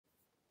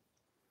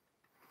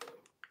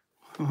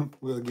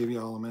We'll give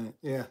you all a minute.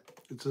 Yeah,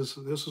 it's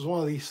just, this is one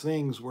of these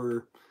things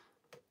where,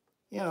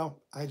 you know,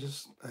 I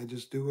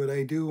just do what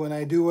I do when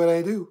I do what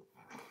I do.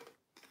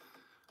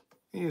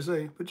 And you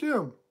say, but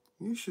Jim,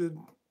 you should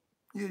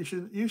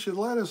you should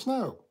let us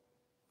know.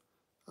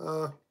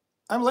 Uh,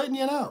 I'm letting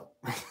you know.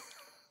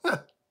 I'm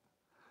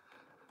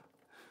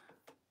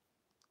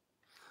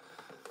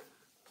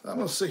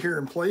gonna sit here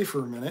and play for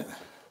a minute.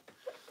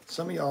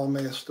 Some of y'all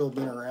may have still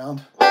been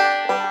around.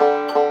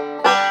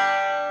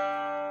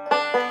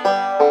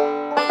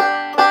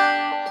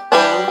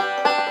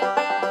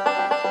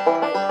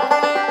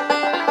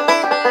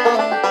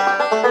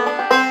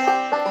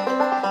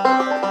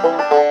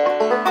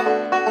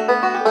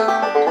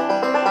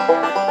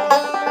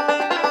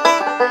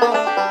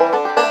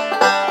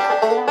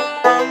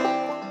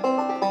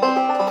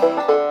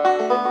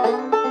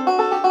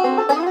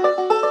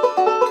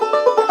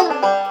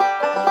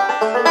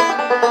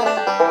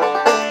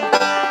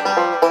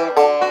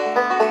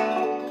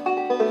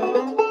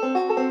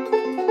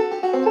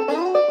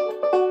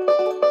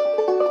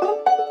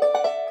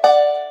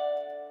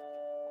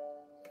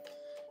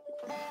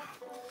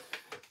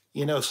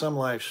 You know, some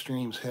live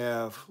streams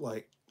have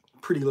like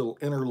pretty little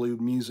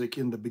interlude music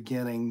in the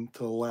beginning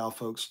to allow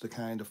folks to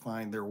kind of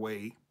find their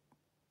way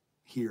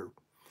here.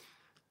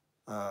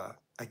 I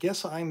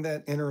guess I'm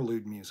that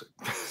interlude music.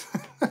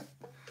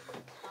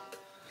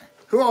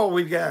 Who all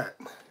we got?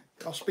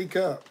 I'll speak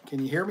up.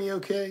 Can you hear me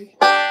okay?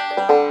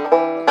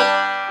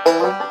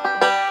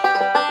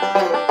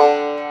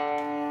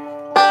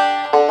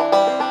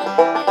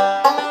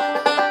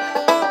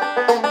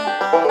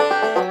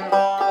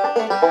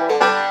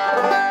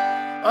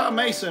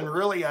 Mason,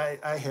 really,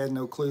 I had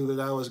no clue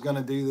that I was going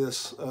to do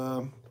this.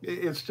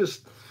 It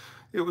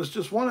was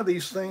just one of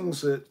these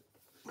things that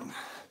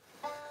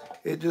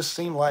it just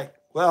seemed like,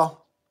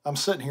 well, I'm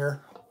sitting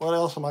here. What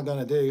else am I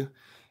going to do?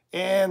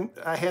 And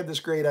I had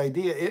this great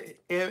idea.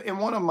 And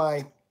one of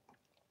my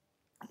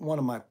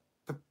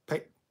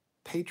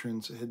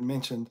patrons had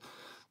mentioned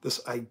this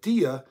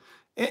idea.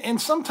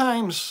 And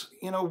sometimes,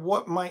 you know,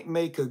 what might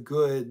make a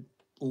good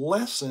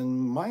lesson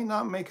might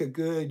not make a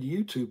good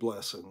YouTube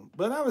lesson.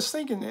 But I was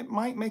thinking it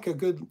might make a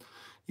good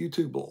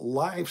YouTube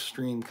live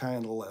stream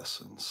kind of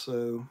lesson.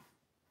 So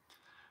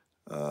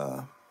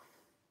and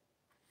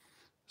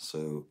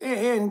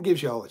it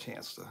gives you all a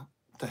chance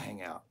to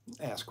hang out,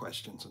 ask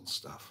questions and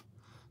stuff.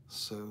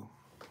 So,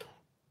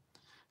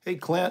 hey,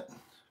 Clint,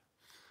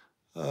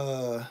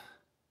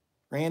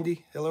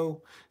 Randy,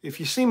 hello. If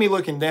you see me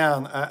looking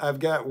down, I've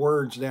got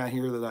words down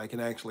here that I can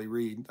actually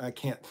read. I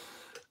can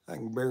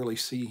barely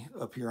see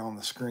up here on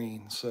the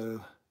screen.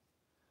 So,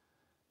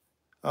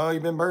 oh,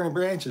 you've been burning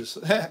branches.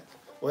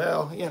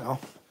 Well, you know.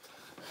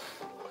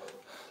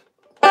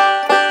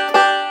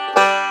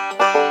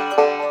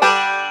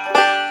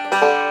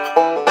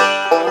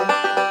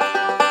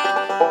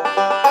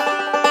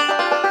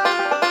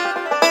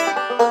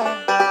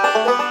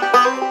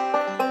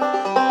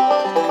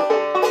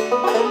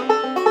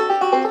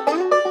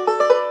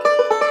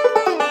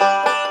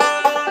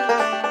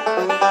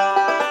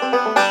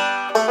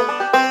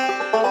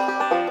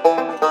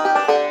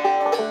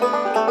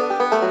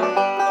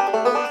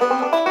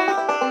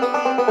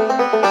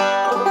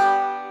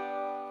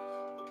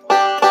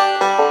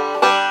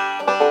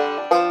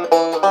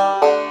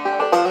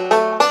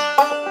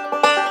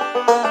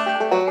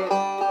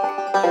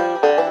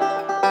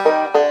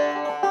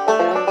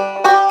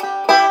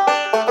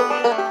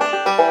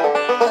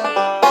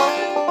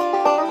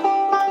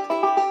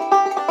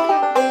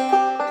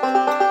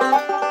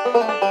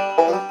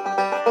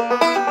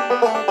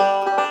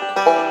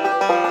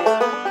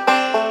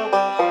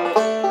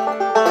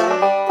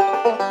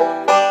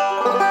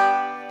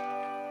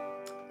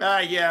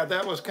 Yeah,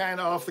 that was kind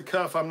of off the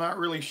cuff. I'm not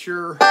really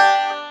sure. Kind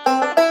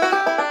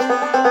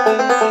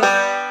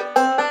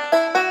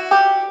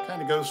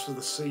of goes to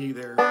the C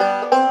there.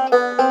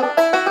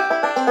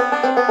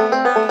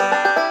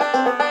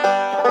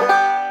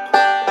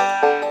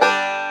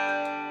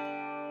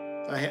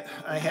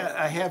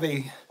 I have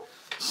a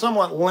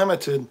somewhat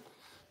limited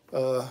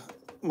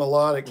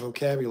melodic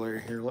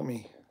vocabulary here. Let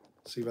me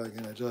see if I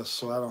can adjust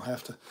so I don't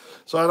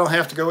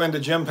have to go into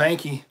Jim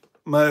Pankey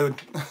mode.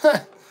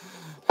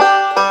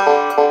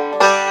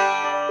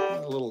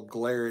 A little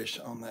glarish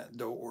on that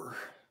door.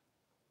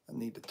 I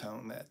need to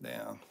tone that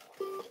down.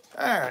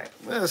 All right,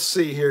 let's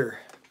see here.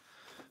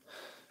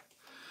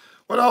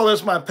 What all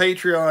does my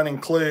Patreon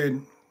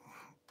include?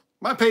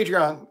 My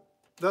Patreon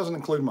doesn't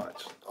include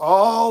much.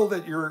 All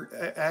that you're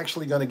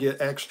actually going to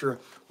get extra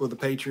with the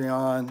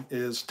Patreon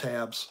is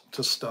tabs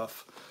to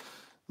stuff.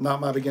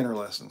 Not my beginner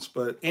lessons,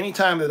 but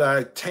anytime that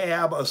I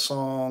tab a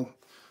song,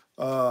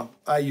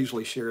 I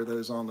usually share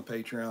those on the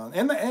Patreon.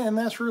 And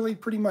that's really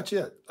pretty much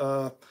it.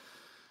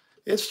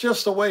 It's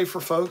just a way for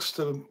folks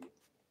to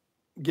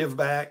give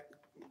back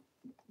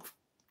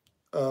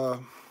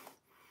for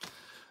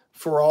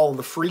all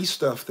the free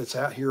stuff that's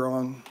out here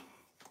on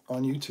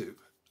YouTube.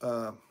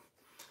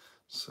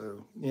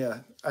 So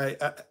yeah,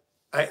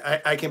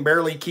 I can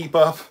barely keep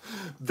up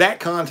that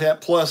content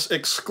plus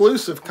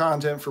exclusive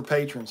content for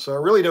patrons. So I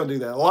really don't do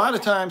that. A lot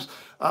of times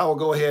I will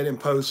go ahead and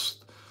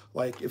post,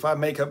 like if I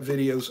make up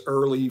videos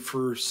early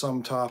for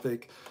some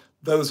topic,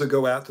 those will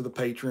go out to the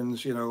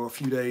patrons, you know, a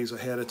few days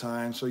ahead of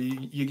time. So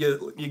you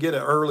get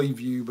an early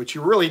view, but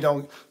you really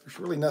don't, there's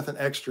really nothing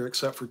extra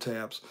except for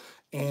tabs.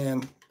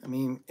 And I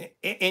mean,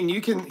 and you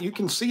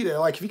can see that,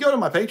 like if you go to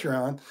my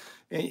Patreon,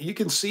 you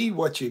can see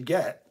what you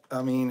get.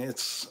 I mean,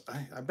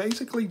 I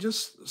basically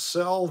just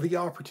sell the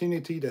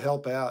opportunity to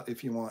help out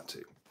if you want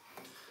to.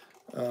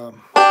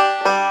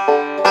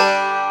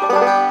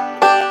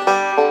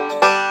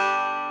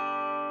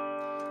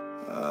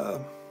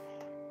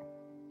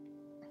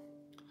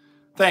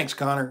 Thanks,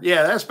 Connor.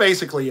 Yeah, that's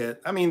basically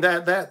it. I mean,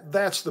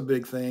 that's the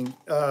big thing.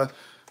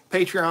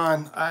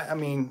 Patreon, I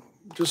mean,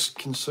 just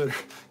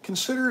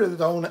consider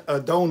it a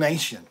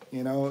donation.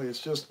 You know, it's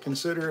just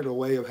consider it a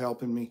way of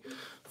helping me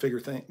figure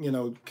things. You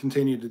know,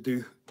 continuing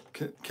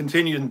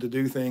to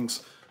do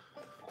things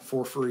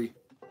for free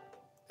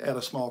at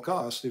a small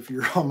cost if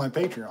you're on my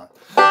Patreon.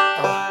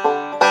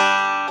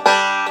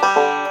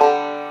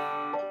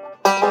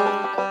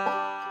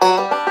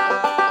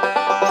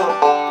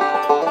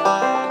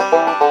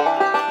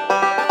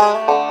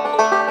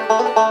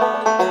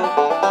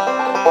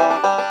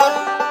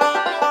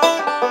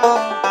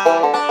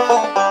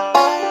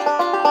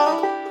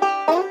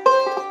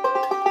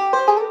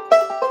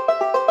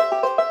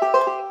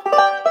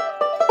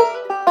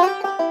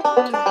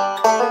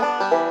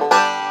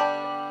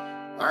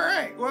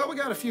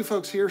 A few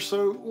folks here,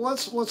 so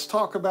let's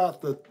talk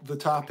about the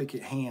topic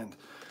at hand.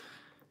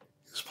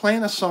 It's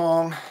playing a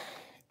song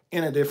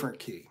in a different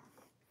key.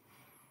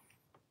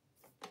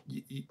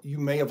 You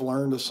may have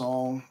learned a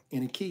song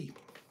in a key.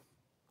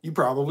 You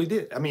probably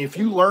did. I mean, if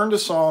you learned a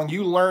song,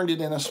 you learned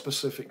it in a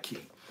specific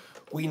key.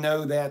 We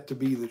know that to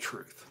be the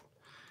truth.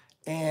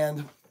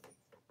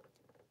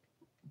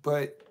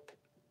 But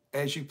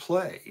as you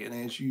play and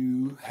as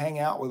you hang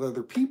out with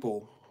other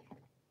people,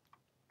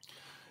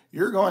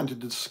 you're going to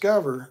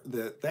discover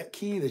that that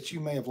key that you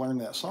may have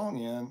learned that song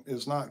in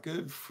is not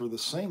good for the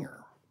singer,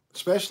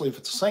 especially if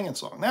it's a singing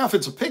song. Now, if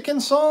it's a picking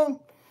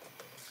song,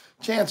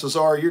 chances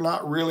are you're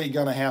not really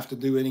going to have to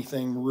do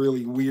anything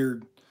really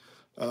weird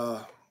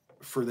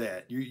for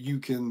that. You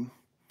can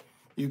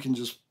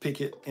just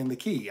pick it in the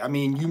key. I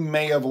mean, you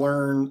may have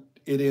learned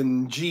it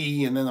in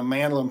G, and then the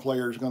mandolin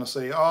player is going to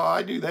say, "Oh,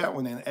 I do that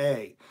one in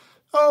A."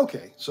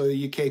 Okay, so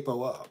you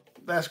capo up.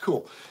 That's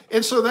cool.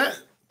 And so that,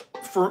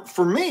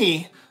 for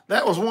me,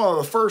 that was one of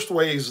the first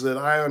ways that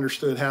I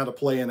understood how to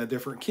play in a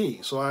different key.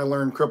 So I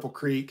learned Cripple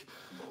Creek.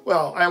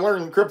 Well, I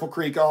learned Cripple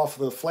Creek off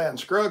the Flat and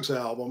Scruggs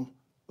album,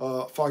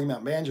 Foggy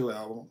Mountain Banjo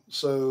album.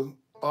 So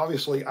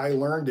obviously I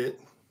learned it.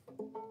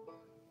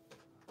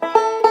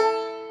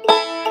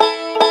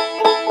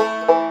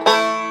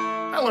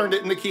 I learned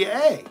it in the key of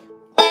A.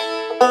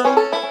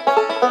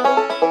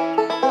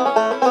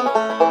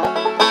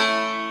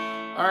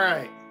 All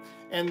right.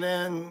 And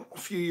then a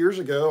few years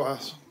ago,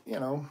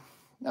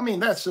 I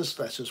mean, that's just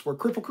where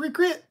Cripple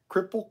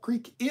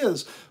Creek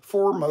is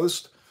for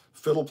most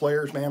fiddle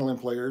players, mandolin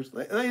players.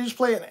 They just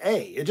play an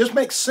A. It just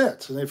makes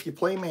sense. And if you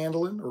play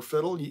mandolin or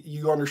fiddle,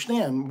 you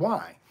understand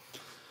why.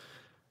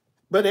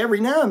 But every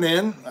now and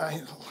then,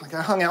 I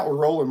hung out with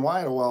Roland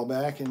White a while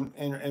back,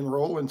 and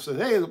Roland said,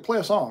 "Hey, play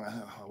a song." I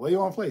said, "What do you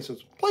want to play?" He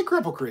says, "Play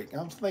Cripple Creek."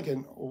 I was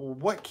thinking, well,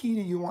 what key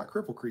do you want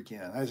Cripple Creek in?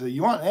 I said,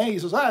 "You want an A?" He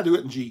says, "I do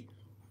it in G."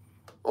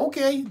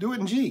 Okay, do it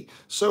in G.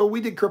 So we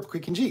did Cripple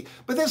Creek in G.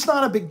 But that's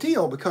not a big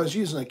deal because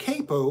using a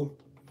capo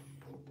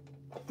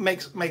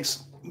makes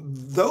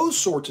those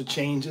sorts of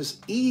changes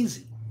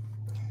easy.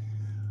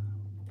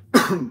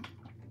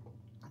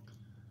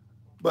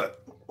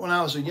 But when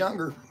I was a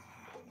younger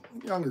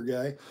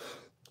guy,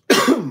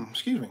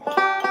 excuse me,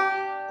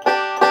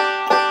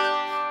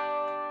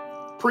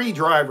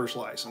 pre-driver's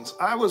license,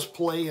 I was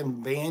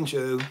playing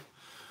banjo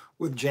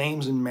with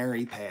James and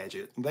Mary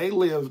Paget. They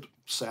lived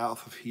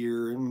south of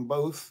here, and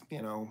both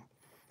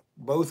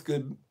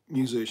good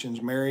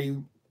musicians. Mary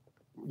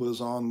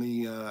was on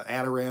the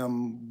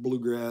Adaram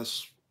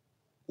Bluegrass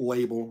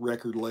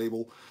record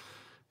label,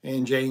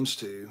 and James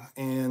too.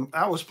 And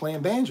I was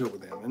playing banjo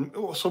with them.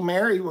 And so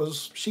Mary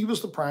was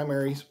the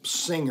primary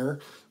singer,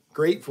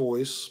 great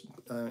voice,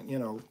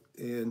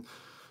 and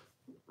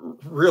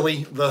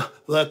really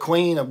the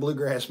queen of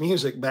bluegrass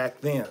music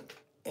back then.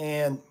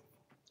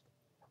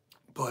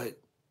 But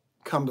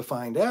come to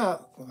find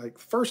out, like the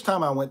first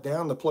time I went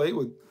down to play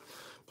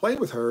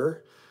with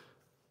her,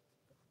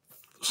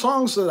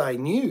 songs that I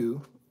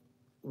knew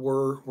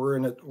were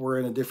in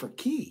a different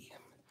key,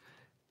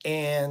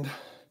 and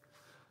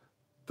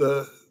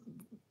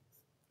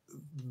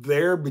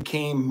there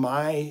became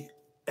my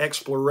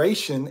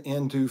exploration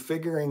into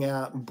figuring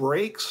out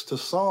breaks to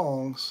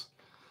songs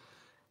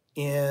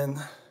in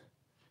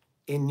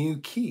new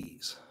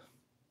keys.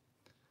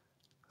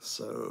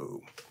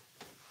 So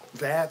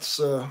that's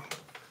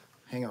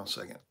hang on a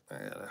second. I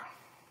gotta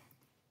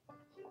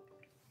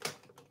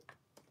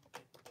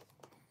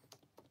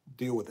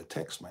deal with the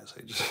text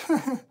message.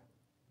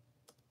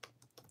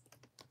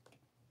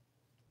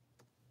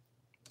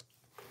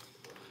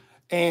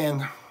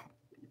 And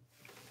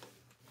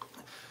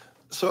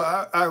so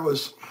I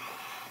was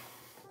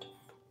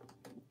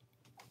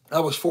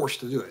forced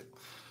to do it,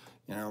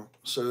 you know.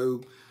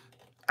 So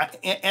I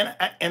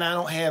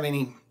don't have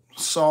any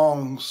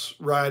songs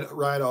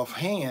right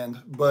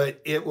offhand, but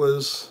it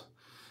was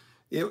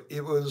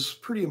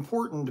pretty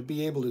important to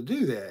be able to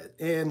do that.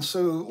 And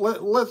so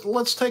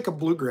let's take a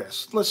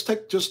bluegrass. Let's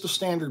take just a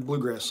standard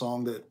bluegrass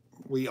song that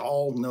we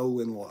all know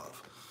and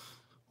love.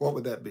 What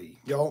would that be?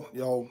 Y'all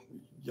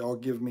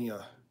give me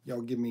a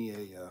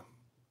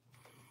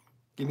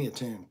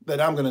tune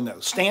that I'm going to know.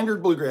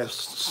 Standard bluegrass,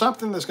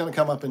 something that's going to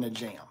come up in a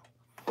jam.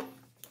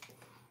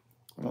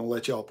 I'm going to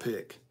let y'all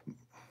pick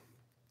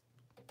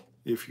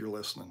if you're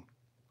listening.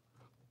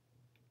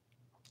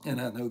 And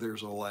I know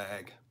there's a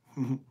lag.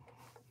 Blue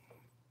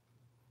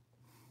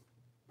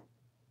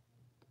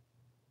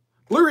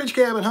Ridge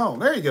Cabin Home.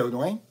 There you go,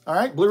 Dwayne. All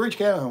right, Blue Ridge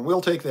Cabin Home.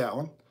 We'll take that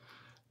one.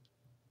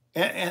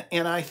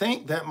 And I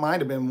think that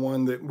might have been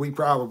one that we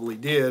probably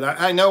did.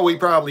 I know we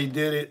probably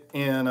did it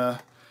in,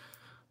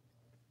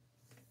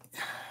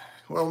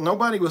 well,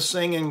 nobody was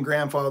singing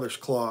Grandfather's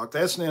Clock.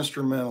 That's an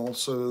instrumental,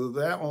 so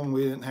that one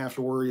we didn't have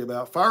to worry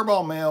about.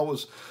 Fireball Mail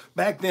was,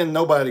 back then,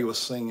 nobody was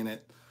singing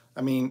it.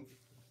 I mean,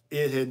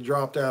 it had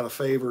dropped out of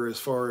favor as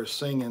far as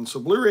singing. So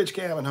Blue Ridge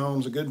Cabin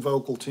Home's a good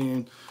vocal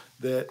tune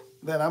that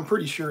I'm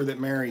pretty sure that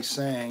Mary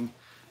sang.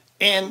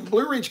 And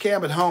Blue Ridge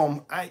Cabin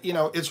Home,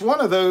 it's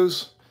one of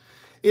those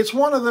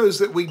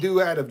that we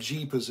do out of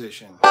G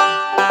position.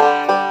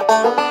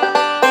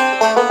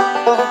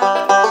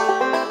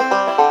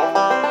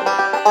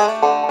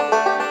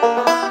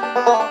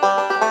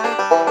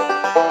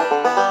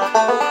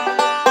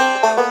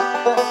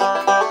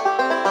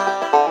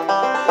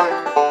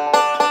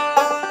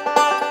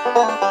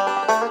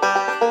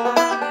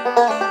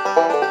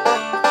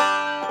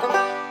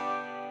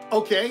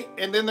 Okay,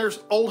 and then there's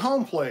Old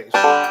Home Place.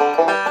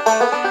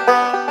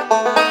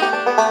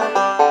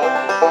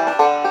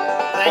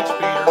 Thanks,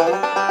 Peter.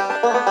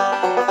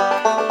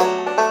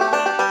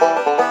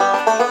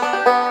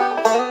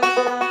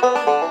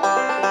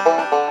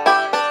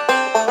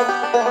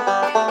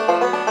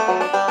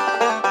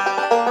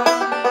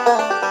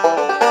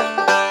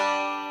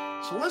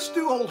 So let's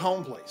do Old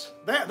Home Place.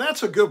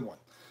 That's a good one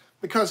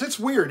because it's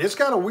weird. It's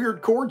got a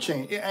weird chord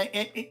change,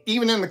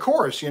 even in the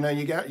chorus. You know,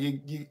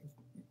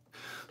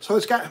 so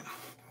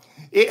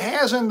it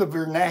has in the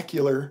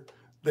vernacular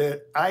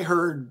that I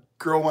heard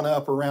growing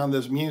up around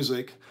this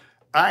music,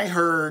 I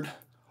heard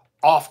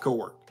off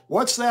chord.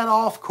 What's that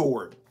off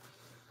chord?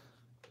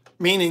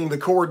 Meaning the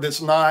chord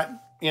that's not,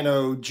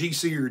 G,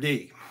 C, or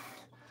D.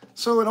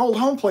 So in Old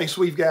Home Place,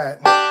 we've got,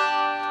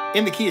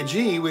 in the key of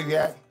G, we've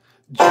got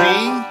G,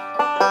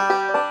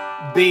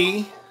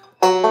 B,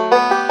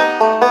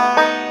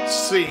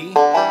 C,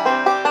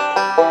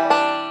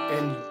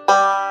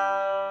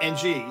 and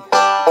G.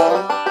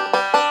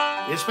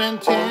 It's been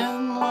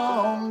 10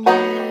 long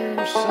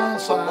years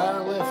since I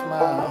left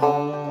my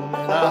home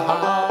in a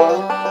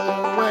hollow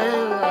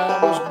where I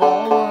was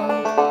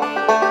born,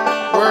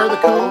 where the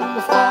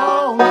cool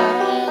fall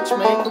nights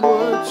make the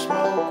wood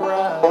smoke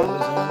rise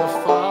and the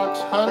fox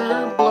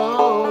hunter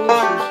blows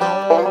his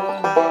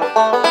horn.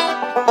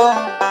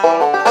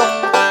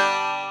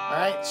 All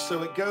right,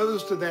 so it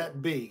goes to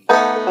that B.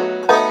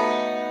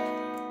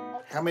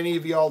 How many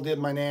of y'all did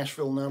my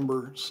Nashville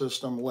number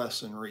system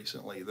lesson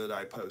recently that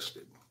I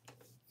posted?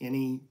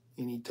 Any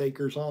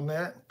takers on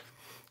that?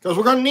 Because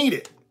we're going to need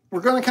it. We're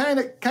going to kind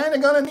of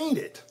going to need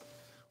it.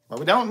 Well,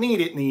 we don't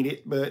need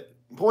it, but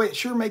boy, it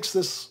sure makes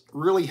this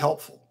really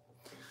helpful.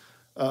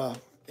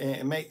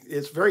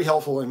 It's very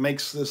helpful and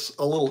makes this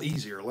a little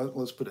easier.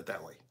 Let's put it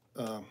that way.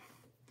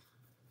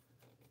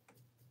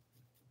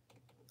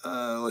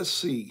 Let's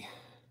see.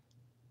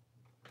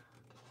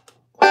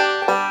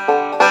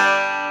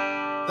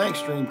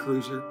 Thanks, Dream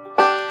Cruiser.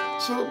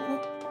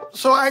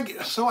 So I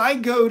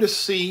go to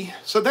C.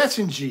 So that's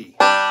in G.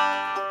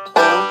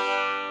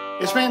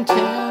 It's been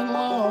 10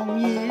 long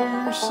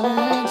years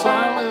since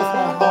I left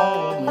my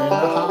home in the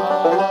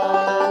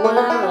hollow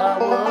where I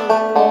was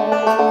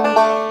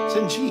born. It's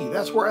in G.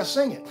 That's where I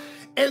sing it.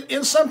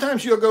 And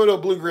sometimes you'll go to a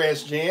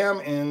bluegrass jam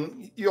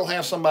and you'll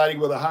have somebody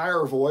with a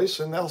higher voice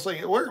and they'll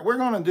say, we're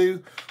going to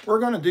do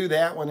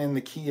that one in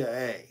the key of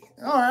A.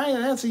 All right,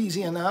 that's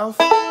easy enough.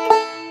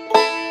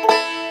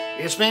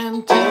 It's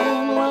been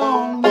 10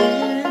 long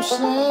years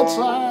since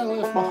I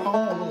left my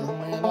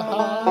home in a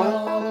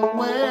hollow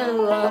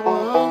where I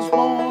was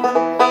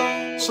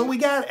born. So we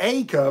got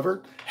A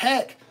covered.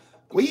 Heck,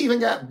 we even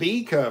got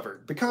B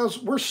covered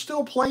because we're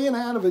still playing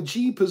out of a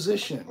G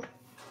position.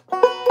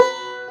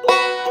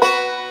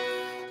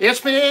 It's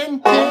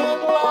been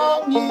 10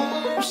 long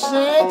years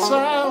since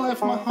I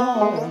left my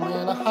home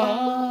in a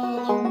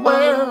hollow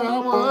where I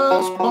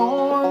was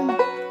born.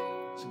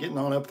 It's getting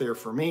on up there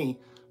for me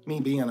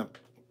being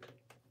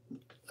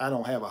I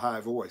don't have a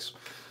high voice.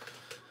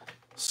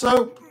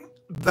 So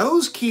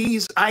those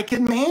keys I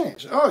can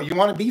manage. Oh, you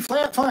want a B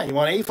flat? Fine. You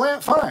want A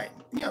flat? Fine.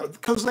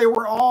 Because they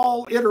were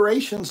all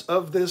iterations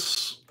of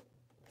this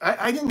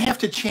I didn't have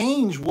to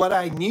change what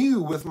I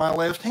knew with my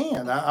left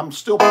hand. I'm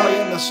still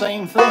playing the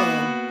same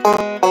thing.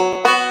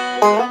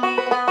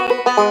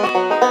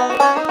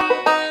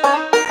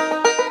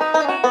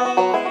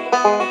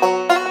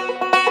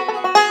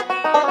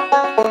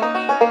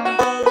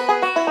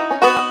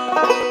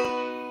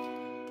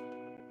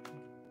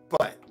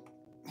 But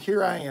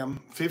here I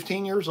am,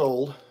 15 years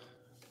old,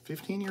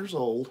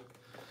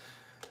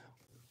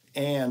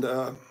 and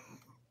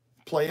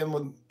playing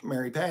with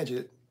Mary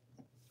Paget.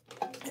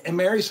 And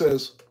Mary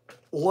says,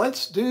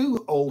 let's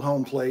do Old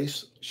Home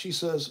Place. She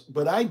says,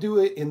 but I do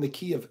it in the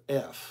key of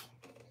F.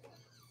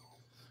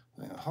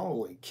 Now,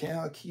 holy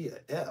cow, key of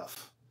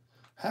F.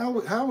 How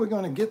are we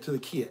going to get to the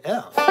key of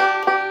F?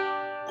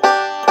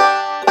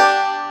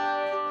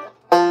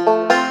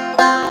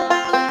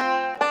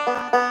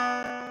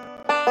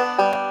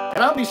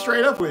 And I'll be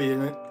straight up with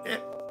you.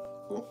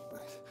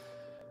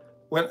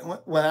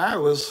 When I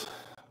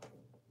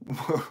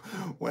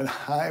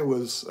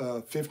was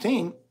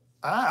 15,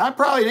 I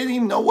probably didn't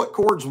even know what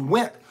chords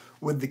went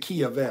with the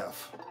key of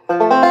F.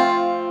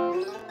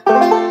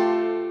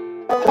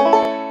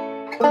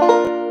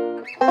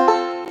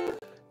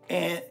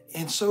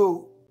 And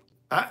so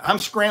I'm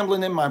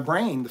scrambling in my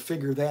brain to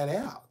figure that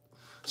out.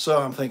 So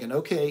I'm thinking,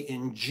 okay,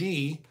 in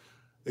G,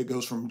 it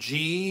goes from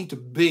G to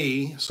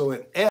B. So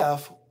in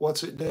F,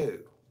 what's it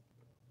do?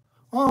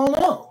 Oh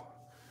no.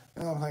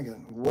 And I'm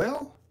thinking,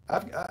 well,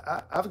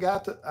 I've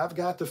got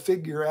to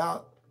figure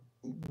out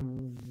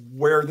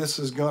where this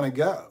is going to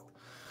go.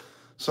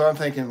 So I'm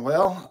thinking,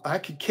 well, I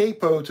could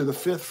capo to the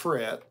 5th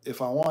fret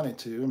if I wanted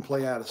to and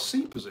play out of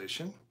C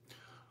position,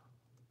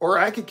 or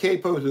I could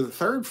capo to the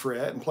 3rd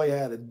fret and play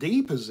out of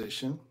D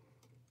position.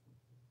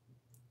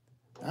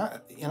 I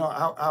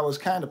was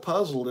kind of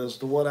puzzled as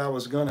to what I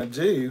was going to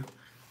do,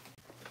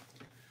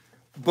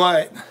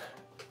 but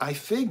I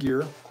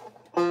figure,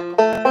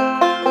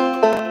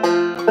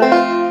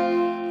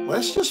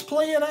 let's just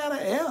play it out of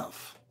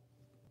F,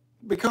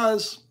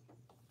 because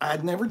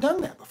I'd never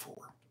done that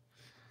before.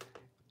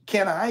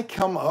 Can I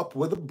come up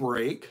with a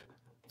break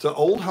to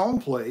Old Home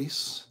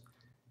Place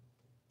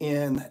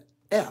in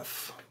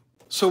F?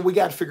 So we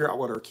got to figure out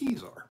what our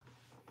keys are.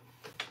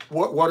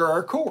 What are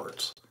our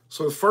chords?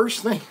 So the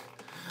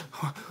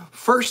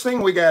first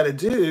thing we got to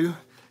do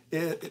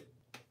is,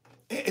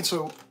 and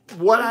so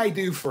what I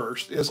do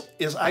first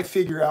is I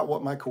figure out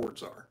what my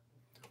chords are.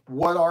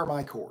 What are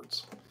my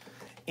chords?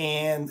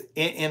 And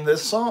in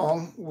this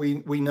song,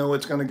 we know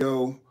it's going to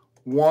go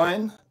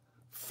 1,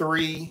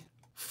 3,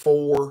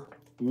 4,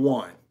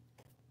 1.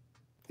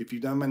 If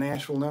you've done my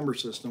Nashville number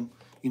system,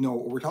 you know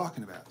what we're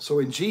talking about. So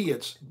in G,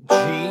 it's G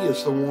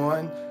is the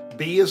 1,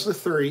 B is the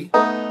 3,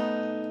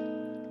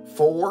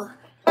 4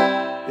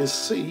 is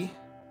C,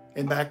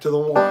 and back to the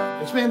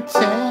 1. It's been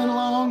 10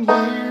 long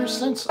years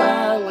since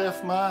I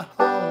left my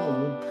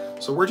home.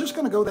 So we're just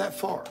going to go that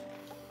far,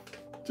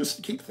 just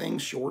to keep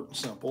things short and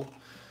simple.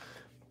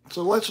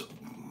 So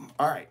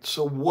all right,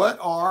 so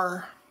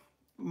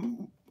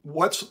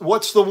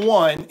what's the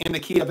 1 in the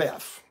key of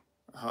F?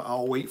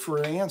 I'll wait for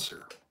an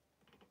answer.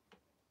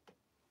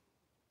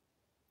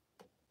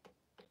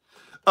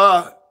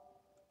 I'm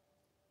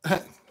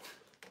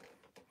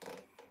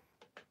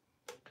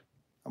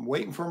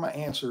waiting for my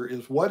answer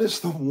is, what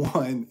is the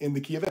 1 in the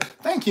key of F?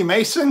 Thank you,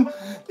 Mason.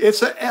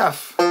 It's an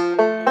F.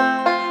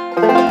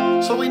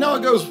 So we know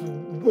it goes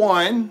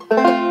 1,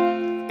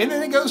 and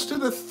then it goes to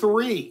the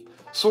 3.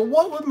 So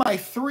what would my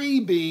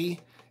 3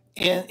 be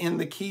in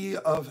the key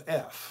of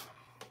F?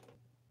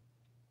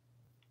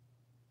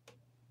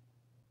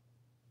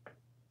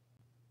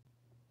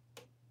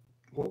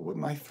 What would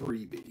my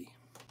 3 be?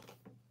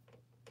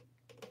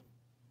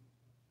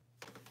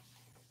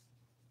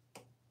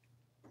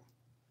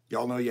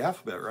 Y'all know your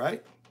alphabet,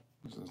 right?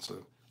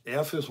 So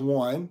F is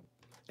 1.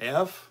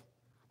 F.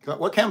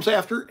 What comes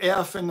after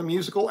F in the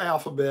musical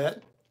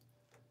alphabet?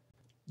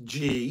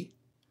 G.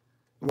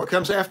 What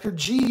comes after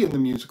G in the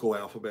musical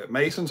alphabet?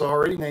 Mason's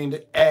already named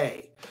it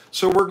A.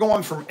 So we're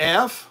going from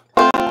F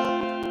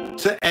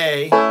to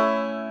A.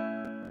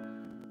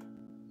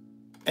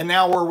 And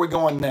now where are we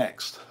going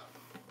next?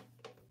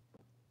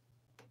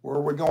 Where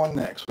are we going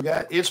next? We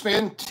got, it's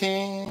been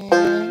 10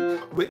 long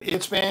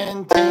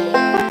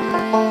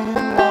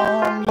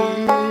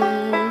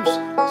years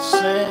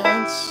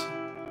since.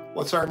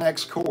 What's our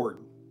next chord?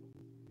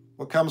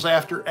 What comes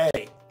after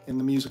A in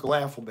the musical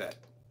alphabet?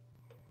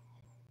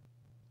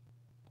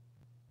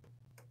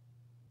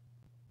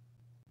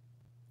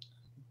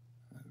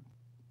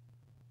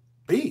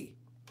 B,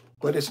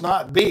 but it's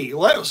not B.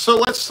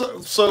 So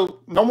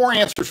no more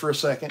answers for a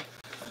second.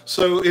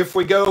 So if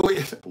we go,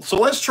 so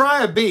let's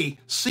try a B,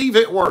 see if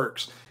it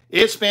works.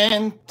 It's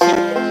been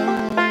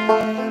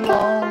 10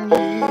 long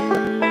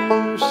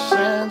years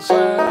since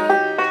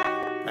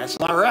that's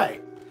not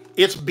right.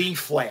 It's B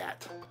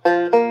flat.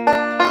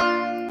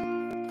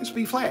 It's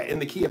B flat in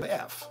the key of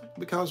F,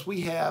 because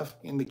we have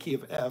in the key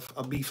of F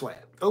a B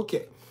flat.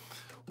 Okay,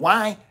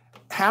 why?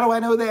 How do I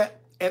know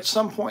that? At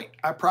some point,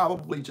 I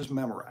probably just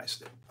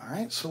memorized it. All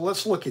right, so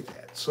let's look at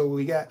that. So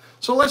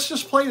let's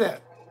just play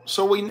that.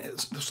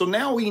 So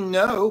now we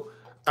know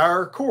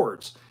our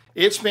chords.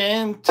 It's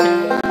been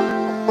 10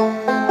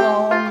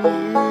 long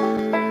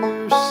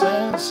years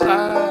since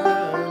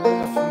I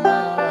left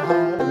my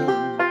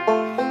home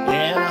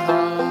in a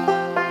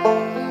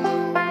hollow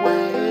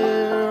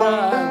where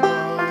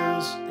I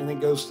was, and it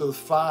goes to the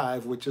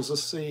 5, which is a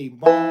C.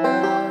 Born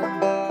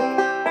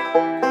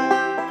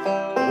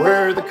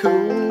where the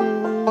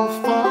cool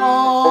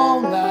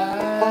fall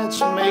nights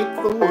make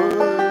the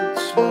word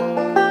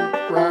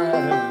smoke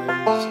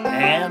rise,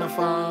 and a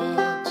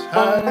fox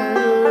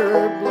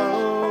hunter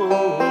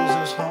blows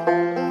his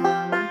horn.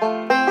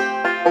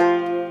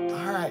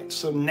 All right,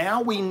 so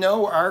now we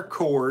know our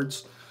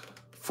chords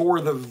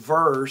for the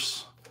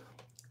verse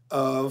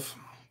of,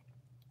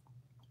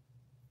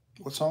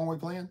 what song are we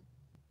playing?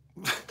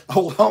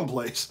 Old Home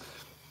Place.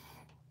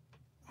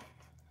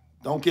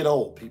 Don't get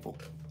old, people.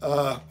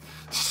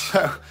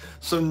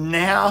 So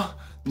now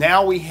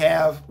we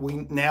have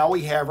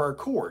our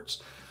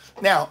chords.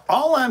 Now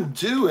all I'm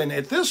doing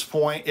at this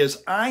point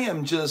is I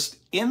am just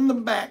in the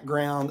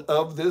background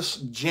of this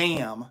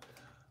jam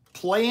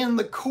playing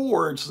the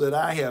chords that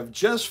I have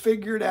just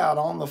figured out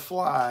on the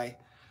fly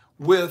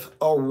with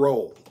a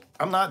roll.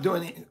 I'm not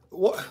doing it.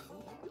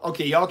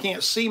 Okay, y'all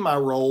can't see my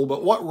roll,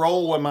 but what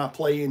roll am I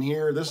playing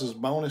here? This is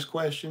bonus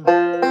question.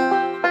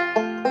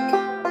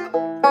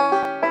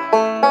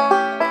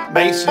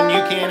 Mason,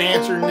 you can't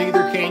answer,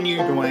 neither can you,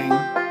 Dwayne.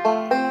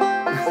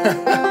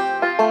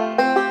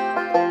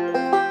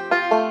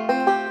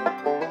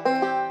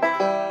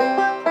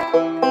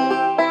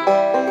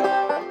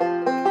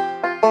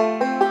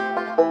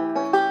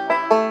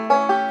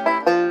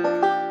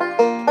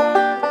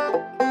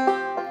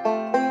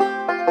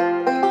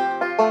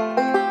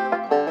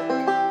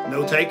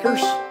 No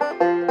takers?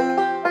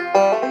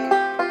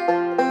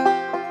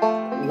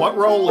 What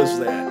roll is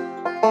that?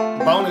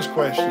 Bonus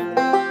question.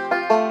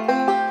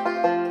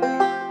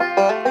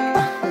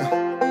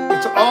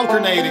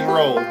 Alternating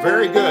roll.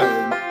 Very good.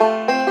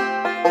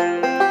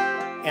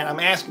 And I'm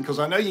asking because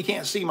I know you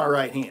can't see my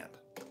right hand,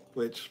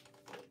 which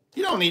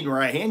you don't need my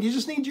right hand. You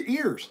just need your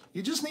ears.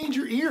 You just need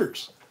your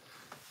ears.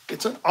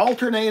 It's an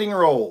alternating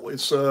roll.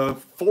 It's 4-2-5,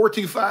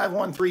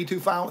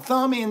 1-3-2-5.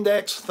 Thumb,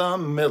 index,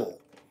 thumb, middle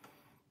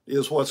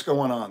is what's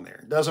going on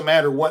there. Doesn't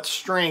matter what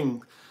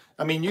string.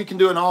 I mean, you can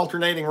do an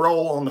alternating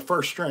roll on the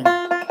first string.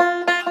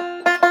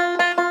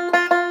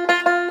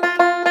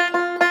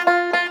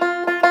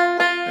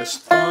 It's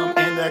thumb,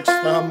 index,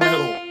 thumb,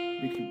 middle.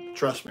 You can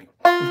trust me.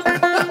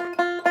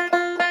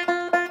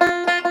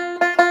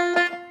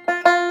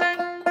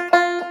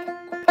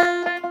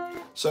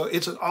 So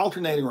it's an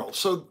alternating roll.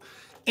 So,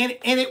 and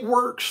it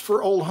works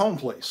for Old Home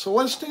Place. So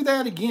let's do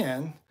that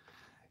again.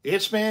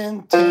 It's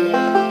been 10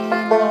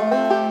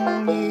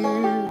 long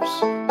years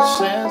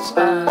since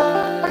I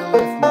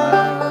left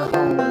my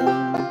home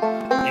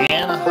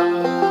in a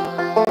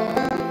hollow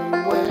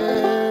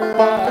where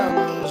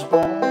I was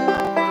born,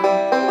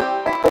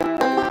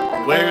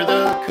 where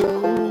the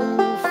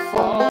cool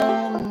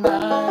fall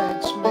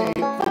nights make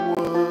the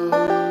wood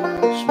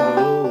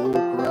smoke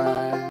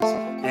rise,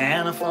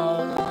 and a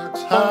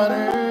fox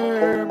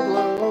hunter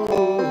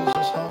blows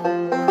his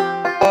horn.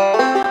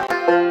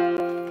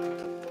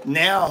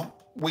 Now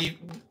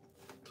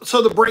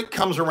so the break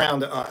comes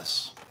around to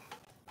us.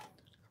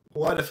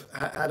 What if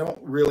I don't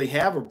really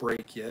have a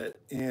break yet,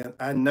 and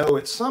I know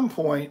at some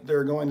point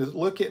they're going to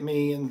look at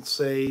me and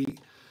say,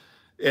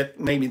 at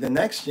maybe the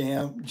next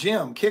jam,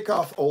 Jim, kick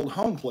off Old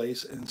Home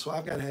Place, and so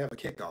I've got to have a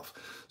kickoff.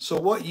 So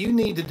what you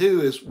need to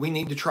do is we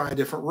need to try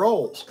different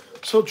rolls.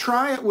 So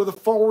try it with a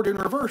forward and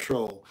reverse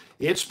roll.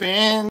 It's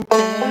been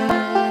 10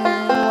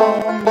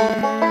 long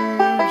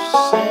years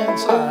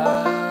since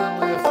I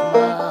left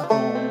my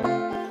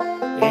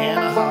home in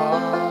a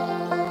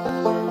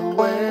hollow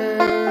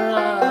where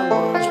I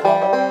was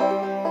born.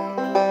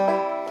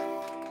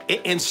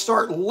 And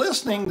start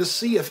listening to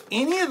see if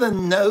any of the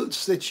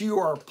notes that you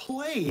are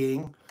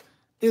playing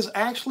is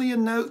actually a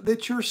note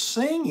that you're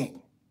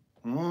singing.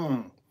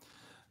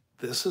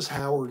 This is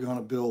how we're going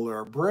to build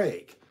our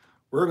break.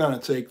 We're going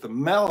to take the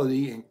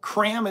melody and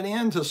cram it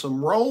into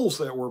some rolls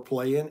that we're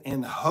playing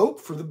and hope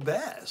for the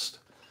best.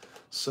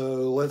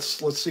 So let's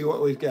see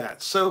what we've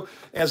got. So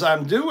as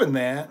I'm doing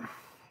that,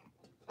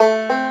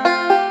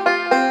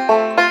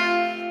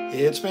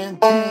 it's been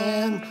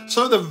 10.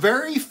 So the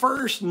very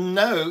first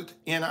note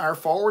in our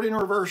forward and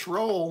reverse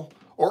roll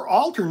or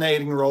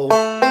alternating roll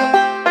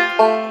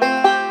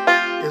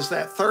is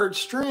that third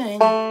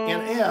string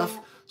in F.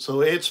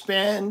 So it's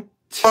been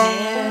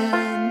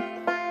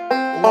 10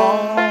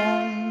 long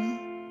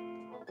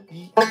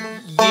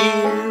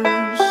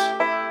years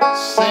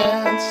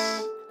since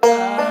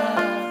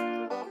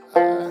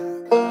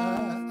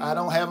I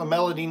don't have a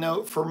melody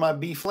note for my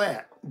B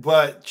flat,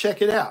 but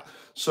check it out.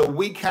 So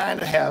we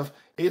kind of have,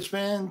 it's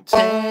been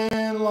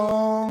 10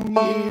 long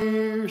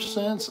years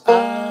since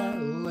I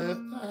left.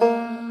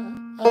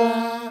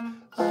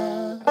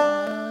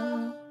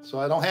 So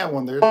I don't have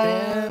one there.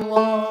 10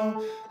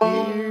 long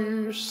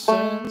years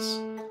since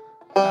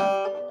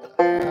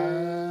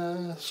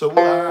so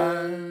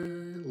I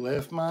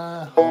left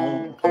my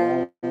home,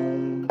 home,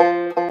 home,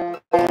 home,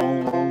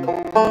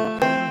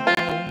 home.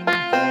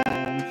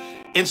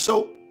 And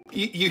so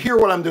you hear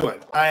what I'm doing.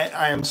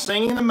 I am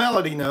singing the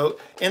melody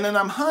note, and then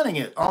I'm humming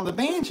it on the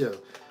banjo.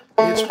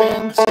 It's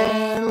been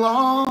 10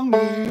 long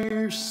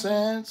years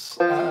since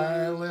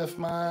I left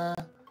my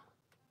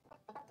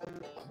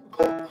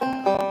home.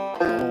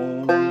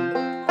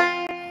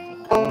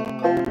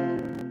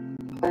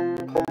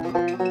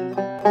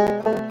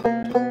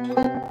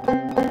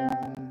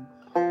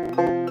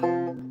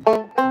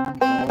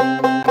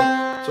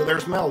 So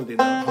there's melody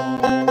note.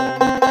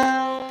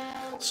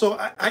 So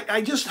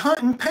I just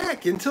hunt and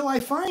peck until I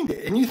find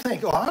it. And you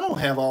think, oh, I don't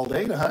have all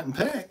day to hunt and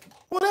peck.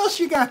 What else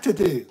you got to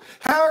do?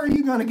 How are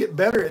you going to get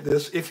better at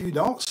this if you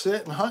don't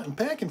sit and hunt and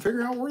peck and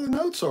figure out where the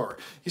notes are?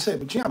 You say,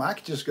 but Jim, I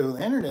could just go to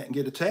the internet and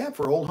get a tab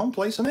for Old Home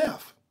Place in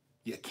F.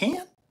 You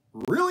can't?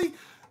 Really?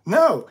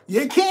 No,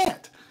 you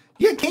can't.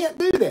 You can't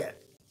do that.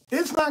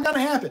 It's not going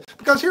to happen.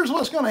 Because here's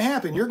what's going to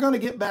happen. You're going to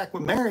get back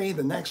with Mary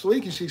the next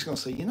week, and she's going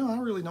to say, you know, I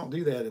really don't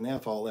do that in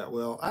F all that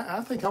well.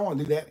 I think I want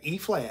to do that E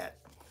flat.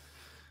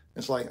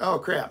 It's like, oh,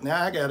 crap.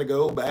 Now I got to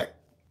go back.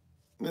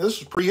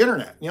 This is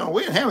pre-internet. You know,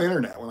 we didn't have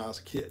internet when I was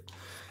a kid.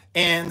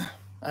 And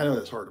I know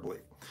that's hard to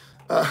believe.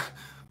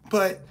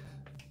 But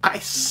I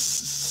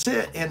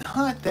sit and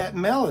hunt that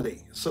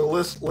melody. So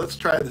let's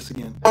try this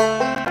again.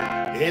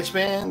 It's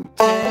been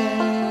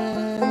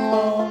 10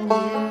 long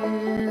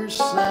years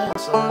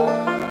since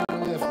I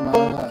left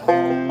my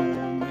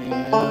home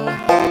in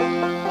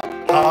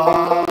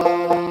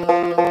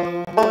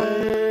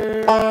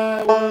where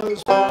I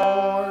was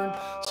born.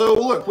 So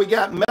look, we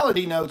got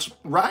melody notes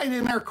right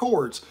in our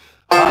chords.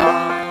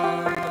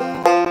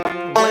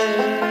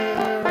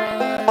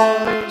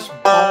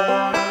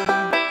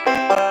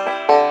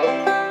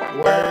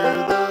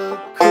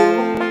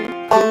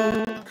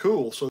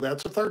 Cool, so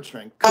that's a third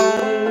string. Cool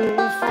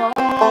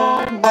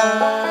fall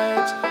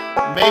nights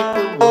make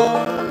the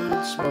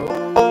wood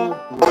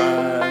smoke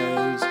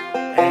rise,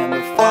 and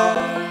the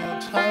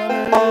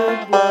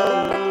 500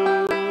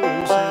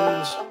 blows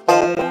his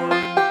horn.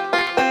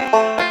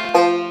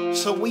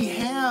 So we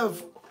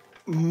have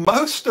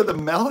most of the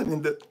melody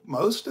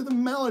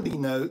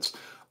notes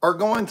are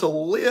going to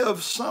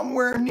live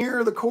somewhere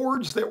near the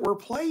chords that we're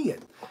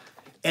playing.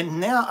 And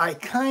now I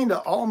kind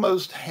of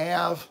almost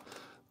have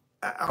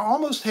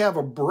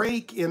a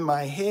break in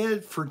my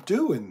head for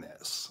doing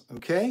this.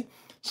 Okay,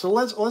 so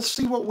let's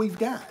see what we've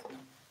got.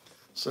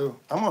 So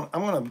I'm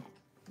gonna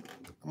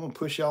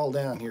push y'all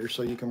down here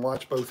so you can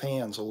watch both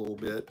hands a little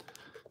bit.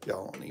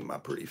 Y'all don't need my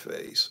pretty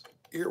face.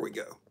 Here we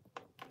go.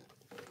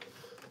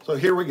 So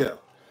here we go.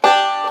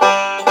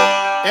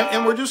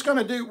 And we're just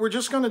gonna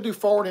do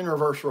forward and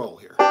reverse roll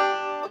here.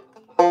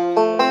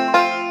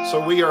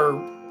 So we're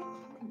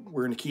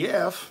in the key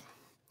F.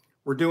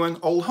 We're doing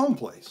Old Home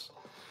Place.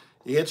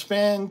 It's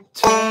been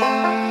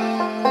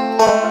 10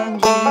 long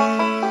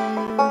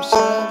years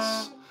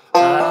since I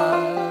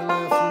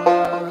left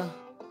my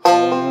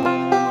home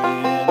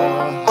in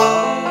Ohio,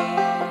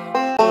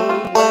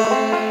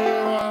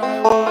 where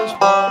I was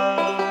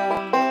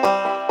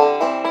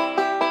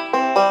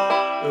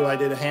born. Ooh, I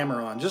did a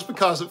hammer on just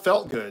because it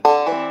felt good.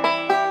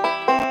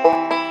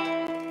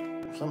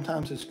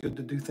 Sometimes it's good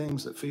to do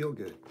things that feel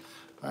good.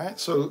 All right,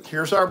 so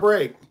here's our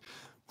break.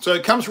 So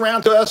it comes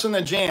around to us in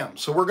the jam.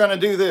 So we're going to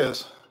do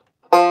this.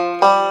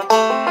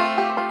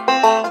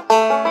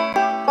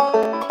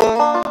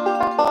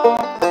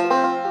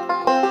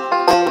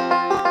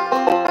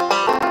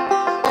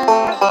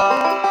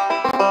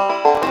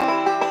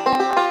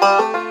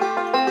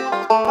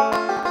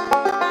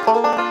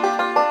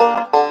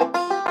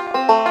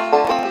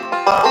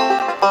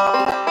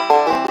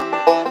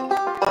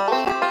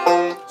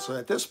 So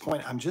at this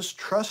point, I'm just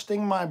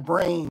trusting my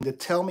brain to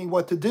tell me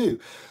what to do.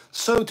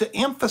 So to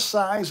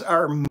emphasize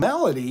our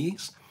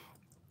melodies,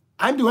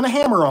 I'm doing a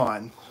hammer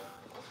on.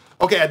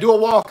 Okay, I do a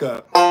walk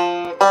up.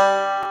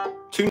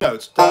 2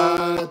 notes.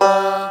 Da,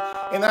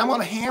 da, and I'm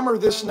going to hammer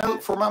this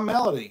note for my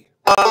melody.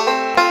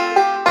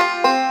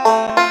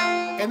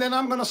 And then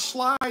I'm going to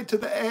slide to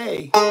the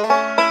A.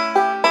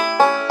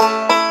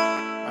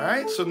 All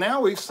right, so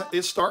now it's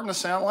starting to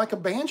sound like a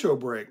banjo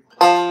break.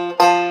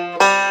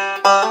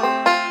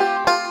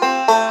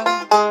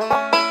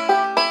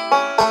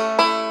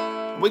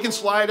 We can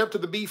slide up to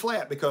the B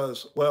flat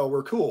because, well,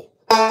 we're cool.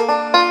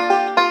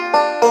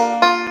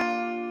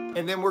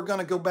 And then we're going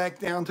to go back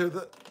down to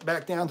the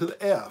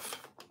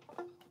F.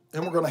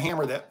 Then we're going to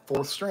hammer that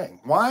 4th string.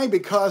 Why?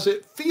 Because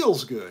it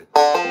feels good.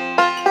 All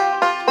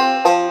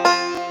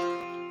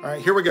right,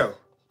 here we go.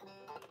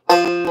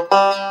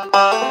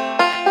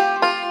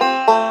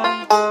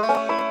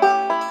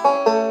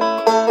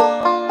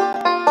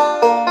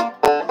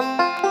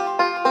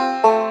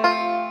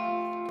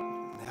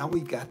 Now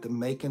we've got the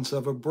makings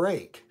of a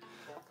break.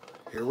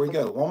 Here we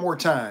go. One more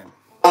time.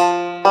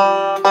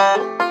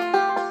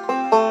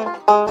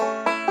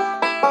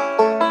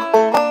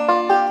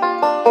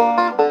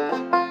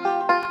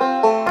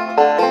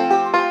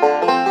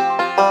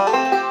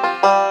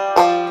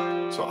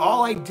 So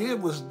all I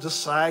did was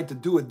decide to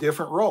do a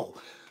different roll.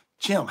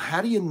 Jim,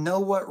 how do you know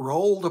what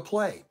role to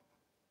play?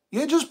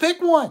 You just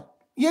pick one.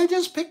 You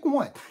just pick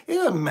one. It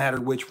doesn't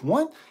matter which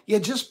one. You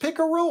just pick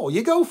a role.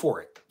 You go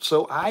for it.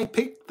 So I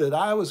picked that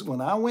when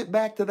I went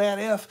back to that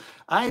F,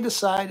 I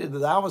decided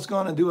that I was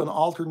going to do an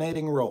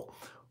alternating role.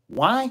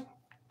 Why?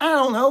 I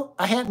don't know.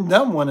 I hadn't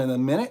done one in a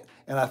minute.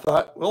 And I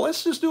thought, well,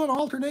 let's just do an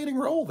alternating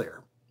role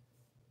there.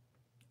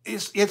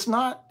 It's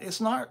not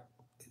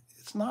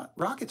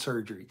rocket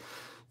surgery.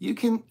 You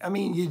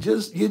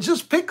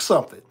just pick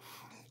something.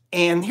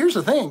 And here's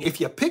the thing,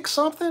 if you pick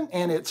something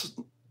and it's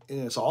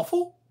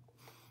awful,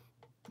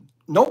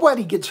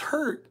 nobody gets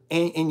hurt,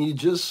 and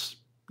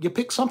you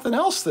pick something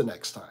else the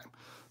next time.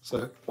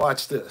 So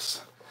watch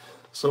this.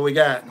 So we're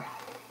going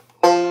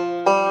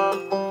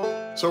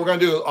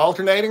to do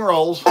alternating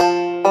roles,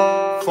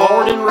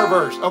 forward and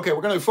reverse. Okay,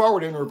 we're going to do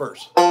forward and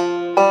reverse.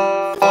 Forward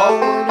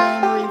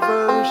and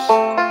reverse.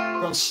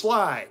 We're going to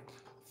slide.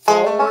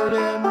 Forward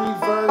and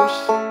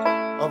reverse.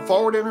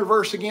 Forward and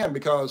reverse again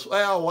because,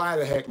 well, why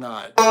the heck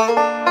not?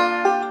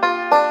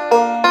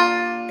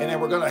 And then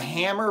we're going to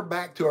hammer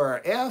back to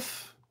our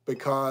F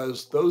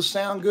because those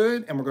sound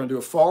good, and we're going to do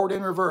a forward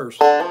and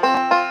reverse.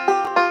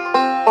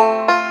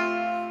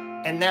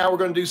 And now we're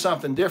going to do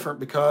something different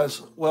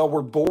because, well,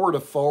 we're bored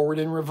of forward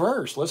and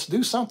reverse. Let's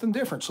do something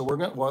different. So we're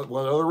going to,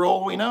 what other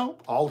role we know?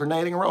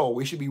 Alternating role.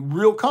 We should be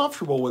real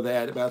comfortable with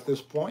that about this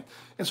point.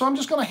 And so I'm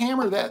just going to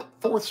hammer that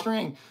fourth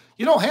string.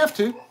 You don't have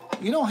to.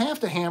 You don't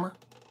have to hammer,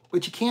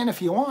 but you can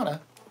if you want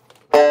to.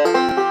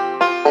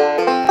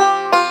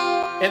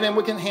 And then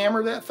we can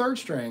hammer that third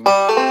string.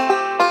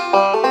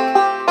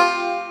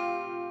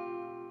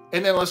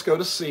 And then let's go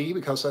to C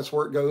because that's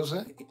where it goes.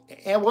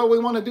 And what we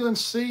want to do in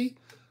C,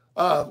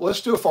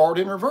 let's do a forward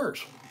and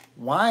reverse.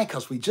 Why?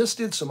 Because we just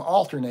did some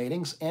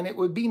alternatings, and it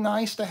would be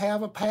nice to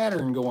have a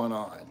pattern going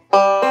on.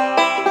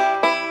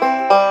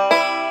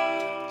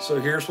 So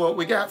here's what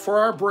we got for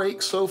our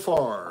break so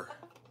far.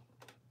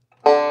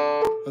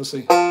 Let's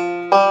see.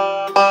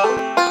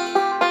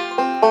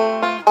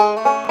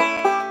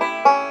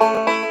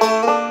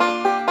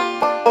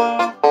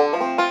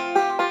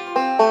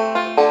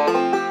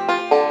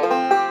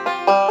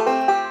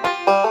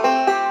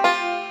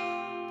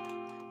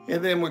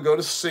 And then we go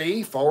to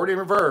C, forward and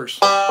reverse.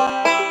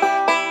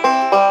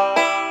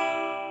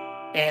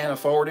 And a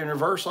forward and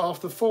reverse off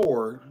the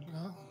 4.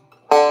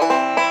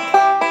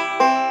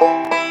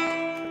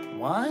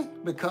 Why?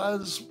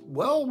 Because,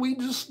 well, we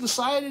just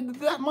decided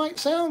that might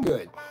sound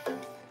good.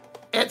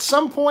 At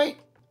some point,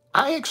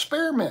 I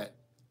experiment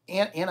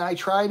and I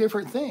try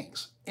different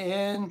things.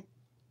 And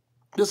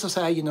this is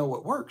how you know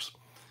what works.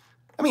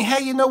 I mean, how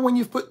you know when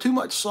you've put too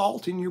much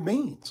salt in your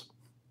beans?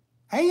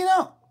 How you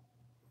know?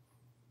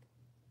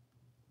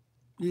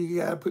 You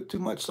got to put too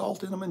much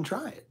salt in them and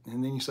try it.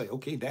 And then you say,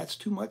 okay, that's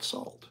too much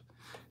salt.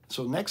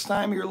 So next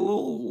time you're a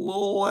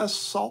little less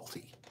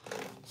salty.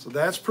 So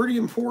that's pretty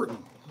important.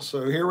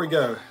 So here we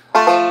go.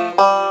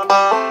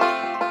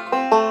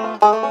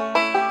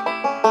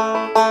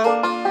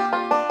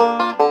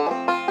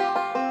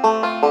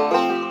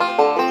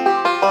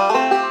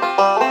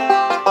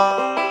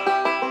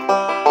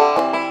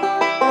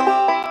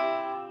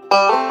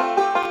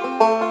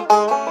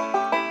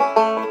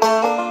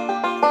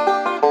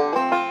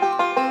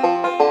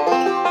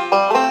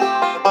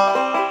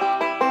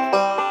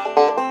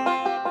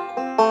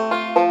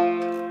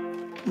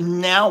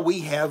 Now we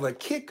have a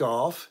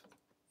kickoff,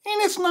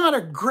 and it's not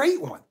a great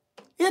one.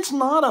 It's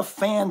not a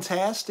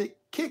fantastic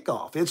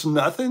kickoff. It's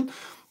nothing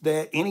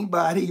that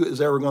anybody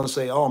is ever going to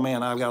say, oh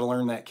man, I've got to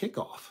learn that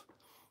kickoff.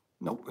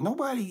 No,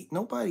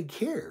 nobody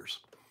cares.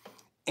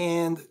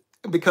 And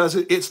because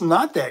it's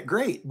not that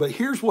great, but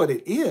here's what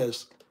it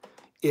is.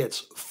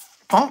 It's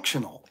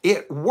functional.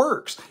 It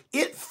works.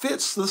 It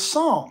fits the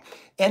song.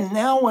 And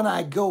now when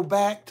I go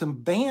back to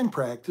band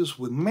practice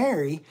with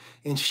Mary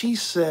and she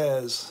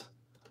says,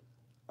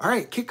 all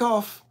right, kick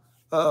off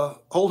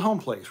Old Home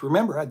Place.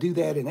 Remember, I do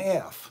that in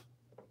F.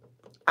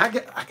 I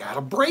got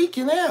a break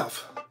in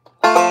F.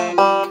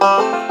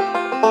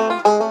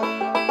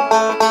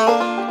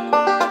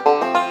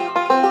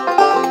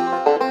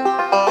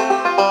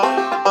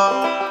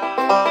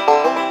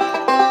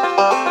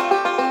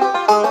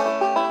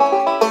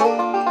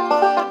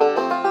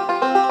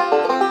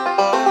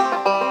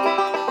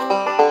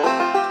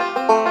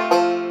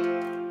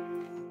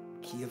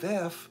 Key of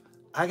F.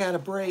 I got a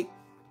break.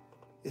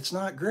 It's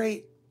not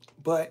great,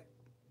 but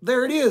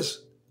there it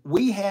is.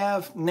 We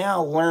have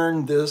now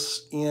learned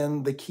this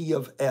in the key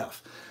of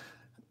F.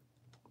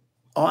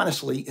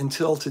 Honestly,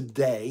 until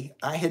today,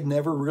 I had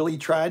never really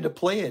tried to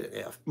play it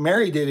at F.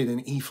 Mary did it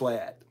in E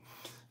flat,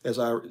 as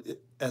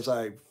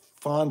I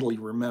fondly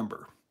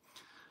remember.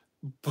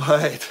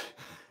 But,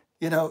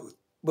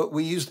 but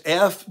we used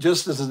F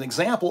just as an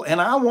example,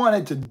 and I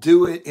wanted to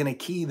do it in a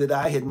key that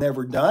I had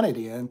never done it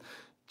in,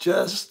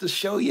 just to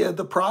show you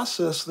the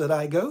process that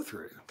I go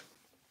through.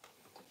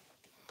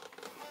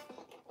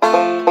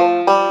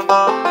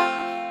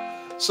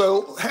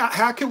 So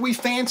how could we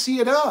fancy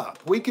it up?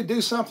 We could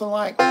do something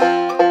like...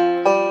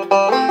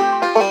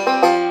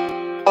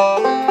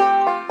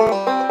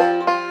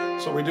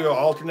 So we do an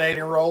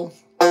alternating roll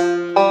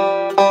with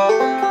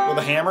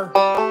a hammer.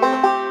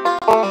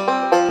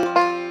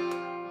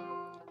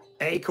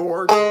 A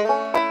chord.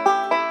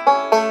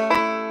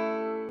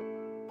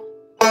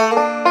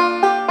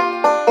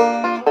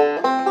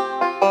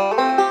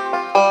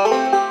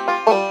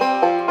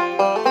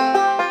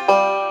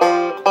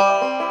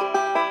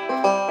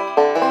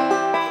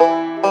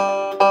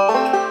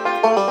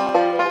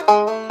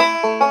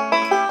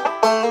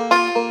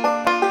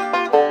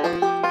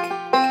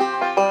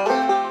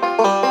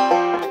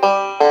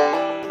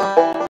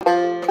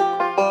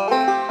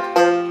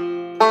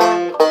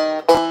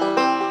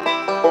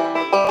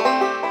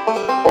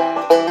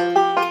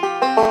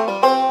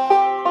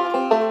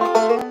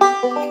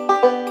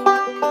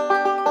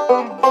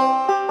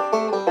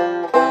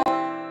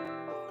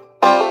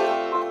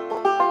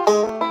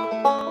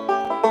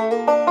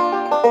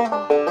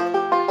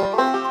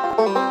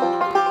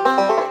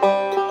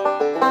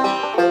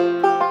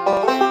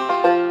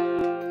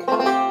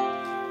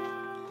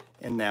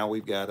 And now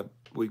we've got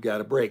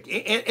a break.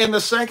 And the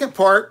second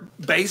part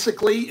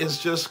basically is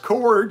just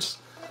chords.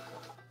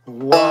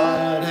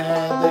 What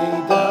have they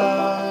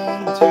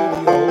done to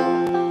the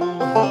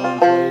old home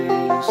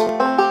place?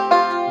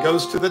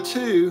 Goes to the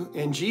 2.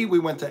 In G we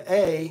went to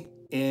A.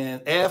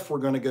 In F we're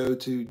going to go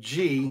to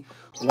G.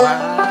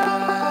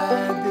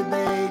 Why did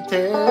they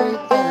tear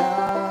it down?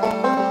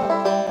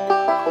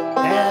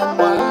 And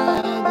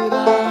why did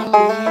I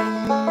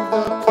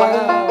leave the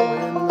plow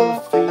in the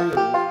field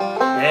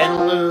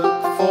and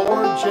look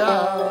for a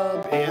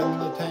job in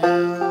the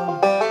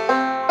town?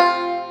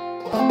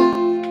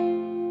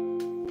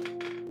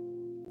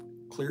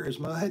 Clear as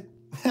mud.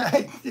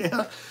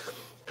 Yeah.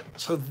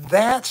 So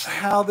that's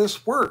how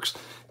this works.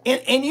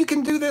 And you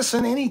can do this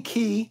in any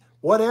key,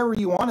 whatever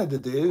you wanted to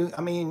do.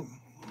 I mean,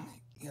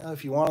 you know,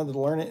 if you wanted to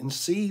learn it in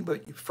C,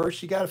 but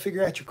first you got to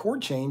figure out your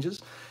chord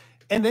changes.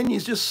 And then you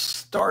just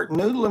start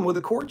noodling with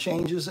the chord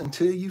changes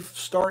until you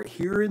start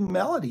hearing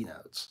melody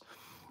notes.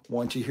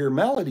 Once you hear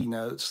melody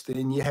notes,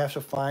 then you have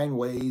to find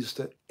ways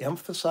to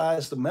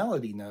emphasize the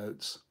melody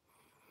notes.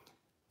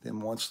 Then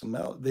once the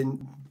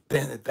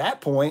then at that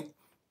point,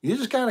 you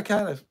just kind of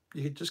got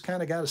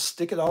to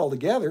stick it all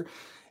together.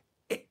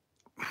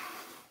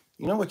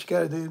 You know what you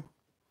got to do?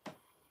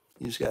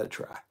 You just got to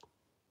try.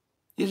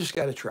 You just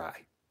got to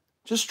try.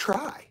 Just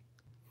try.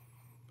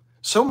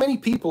 So many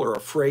people are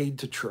afraid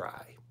to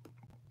try.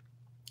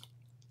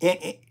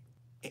 And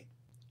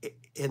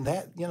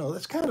that, you know,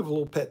 that's kind of a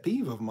little pet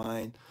peeve of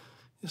mine.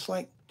 It's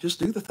like, just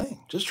do the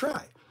thing. Just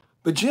try.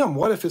 But Jim,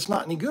 what if it's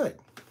not any good?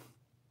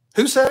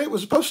 Who said it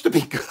was supposed to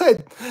be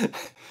good?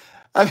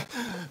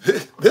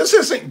 This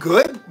isn't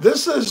good.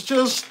 This is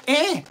just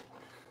eh.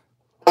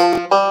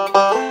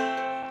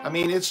 I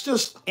mean, it's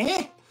just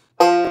eh.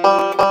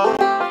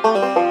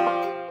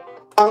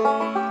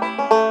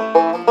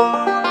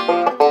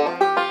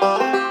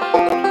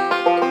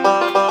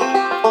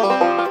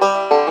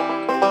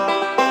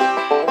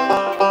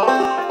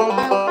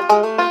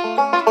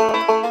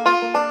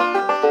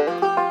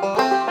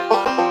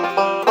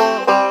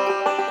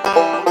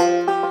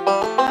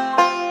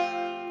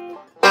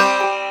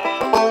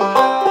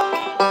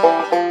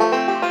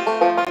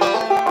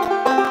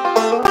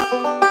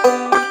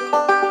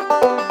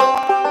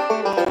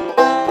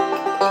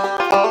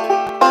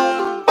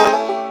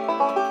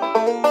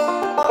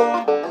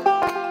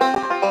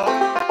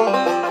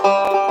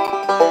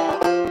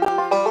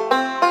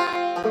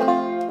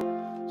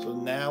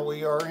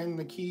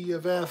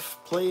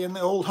 Playing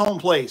the old home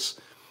place.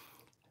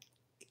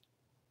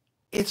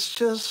 It's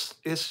just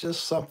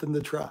something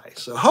to try.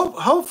 So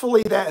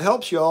hopefully that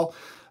helps y'all.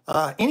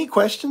 Any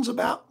questions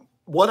about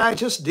what I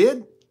just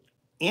did?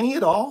 Any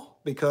at all?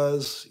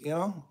 Because, you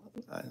know,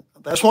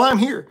 that's why I'm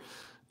here.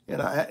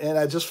 And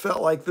I just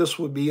felt like this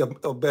would be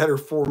a better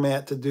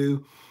format to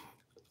do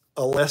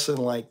a lesson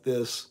like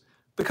this.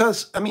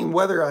 Because, I mean,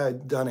 whether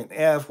I'd done an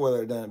F,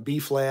 whether I'd done a B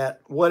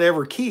flat,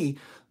 whatever key,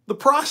 the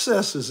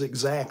process is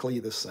exactly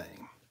the same.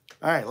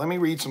 All right, let me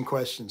read some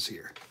questions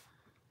here.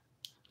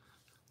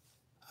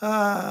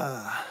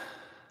 Let's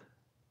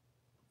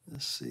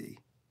see.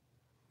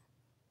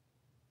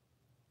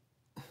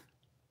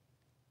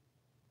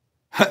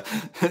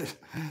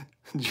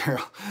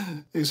 Gerald,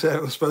 who said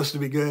it was supposed to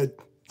be good.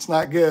 It's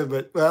not good,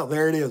 but, well,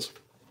 there it is.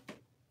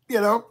 You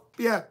know,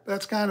 yeah,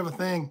 that's kind of a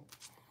thing.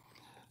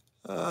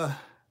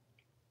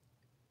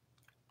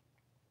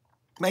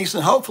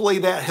 Mason, hopefully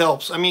that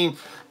helps. I mean,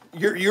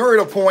 you're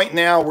at a point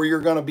now where you're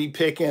going to be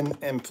picking,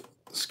 and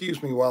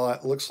excuse me while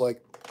it looks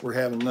like we're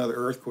having another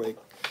earthquake.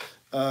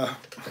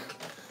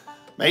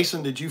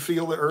 Mason, did you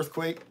feel the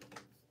earthquake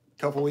a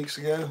couple weeks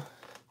ago?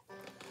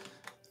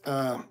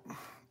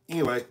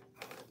 Anyway,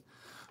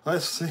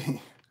 let's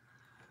see.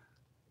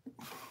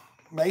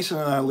 Mason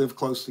and I live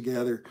close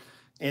together,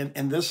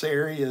 and this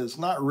area is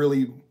not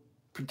really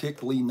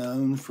particularly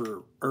known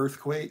for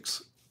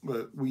earthquakes,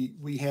 but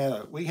we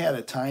had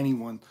a tiny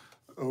one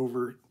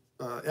over.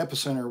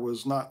 Epicenter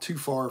was not too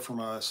far from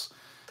us,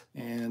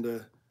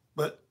 and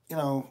but you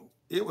know,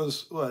 it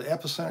was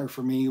epicenter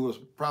for me was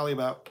probably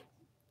about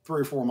 3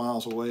 or 4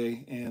 miles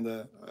away,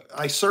 and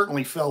I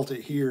certainly felt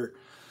it here.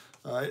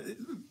 I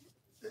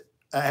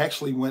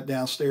actually went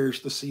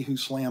downstairs to see who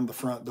slammed the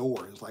front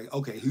door. It's like,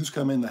 okay, who's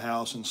come in the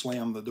house and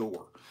slammed the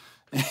door?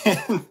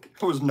 And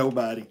it was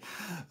nobody.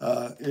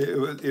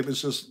 It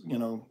was just, you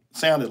know,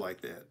 sounded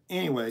like that.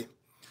 Anyway,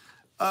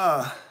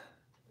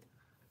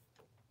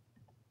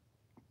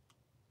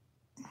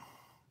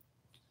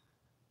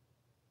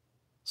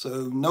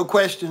 so no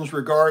questions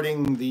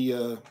regarding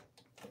the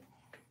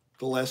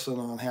lesson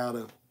on how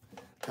to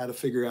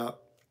figure out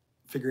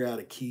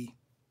a key,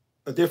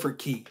 a different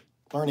key,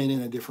 learn it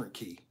in a different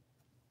key.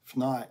 If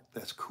not,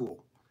 that's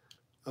cool.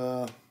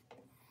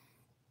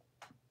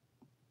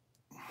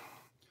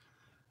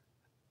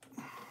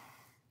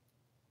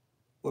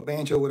 What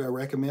banjo would I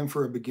recommend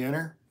for a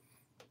beginner?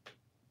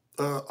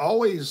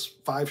 Always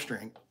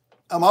 5-string.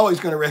 I'm always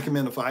going to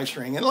recommend a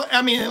 5-string. And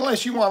I mean,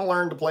 unless you want to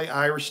learn to play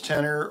Irish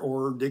tenor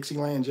or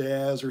Dixieland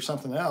jazz or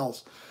something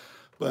else.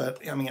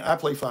 But I mean, I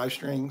play 5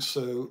 strings,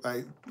 so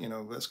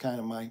that's kind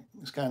of my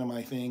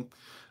thing.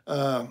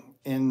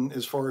 And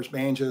as far as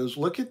banjos,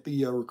 look at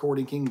the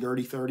Recording King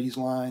Dirty 30s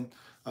line.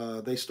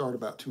 They start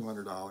about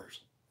 $200.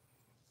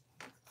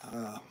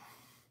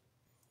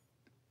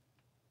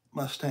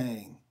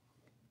 Mustang.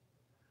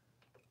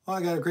 Oh,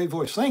 I got a great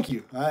voice. Thank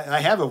you. I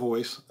have a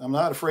voice. I'm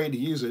not afraid to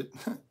use it.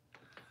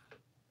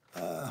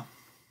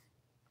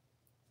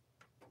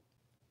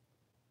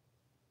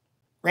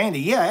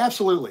 Randy, yeah,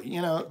 absolutely.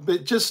 You know,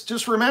 but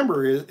just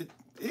remember,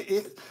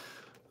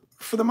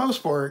 for the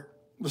most part,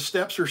 the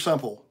steps are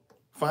simple.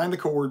 Find the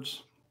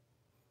chords,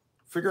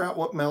 figure out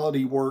what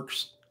melody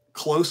works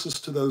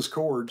closest to those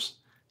chords,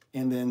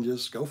 and then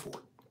just go for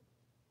it.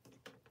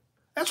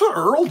 That's what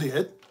Earl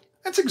did.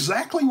 That's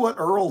exactly what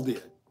Earl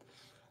did.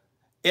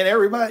 And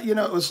everybody, you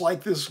know, it was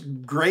like this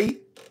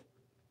great,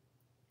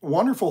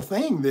 wonderful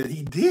thing that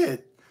he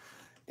did.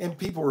 And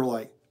people were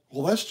like,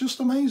 well, that's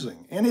just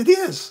amazing. And it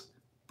is.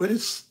 But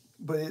it's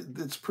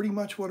pretty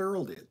much what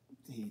Earl did.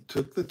 He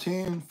took the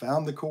tune,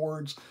 found the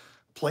chords,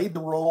 played the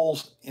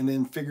rolls, and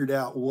then figured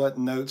out what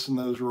notes in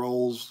those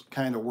rolls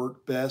kind of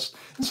worked best.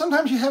 And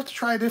sometimes you have to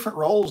try different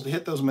rolls to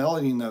hit those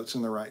melody notes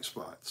in the right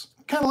spots.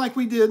 Kind of like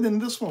we did in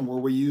this one, where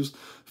we used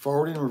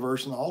forward and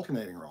reverse and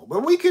alternating roll.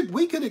 But we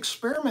could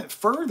experiment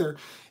further.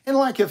 And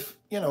like if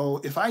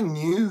I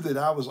knew that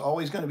I was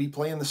always going to be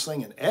playing this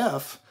thing in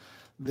F,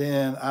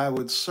 then I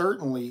would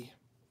certainly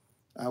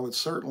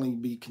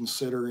be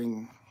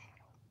considering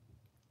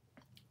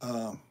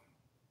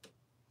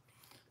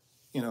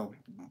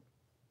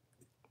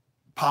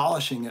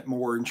polishing it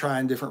more and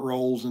trying different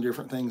rolls and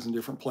different things in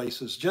different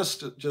places,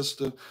 just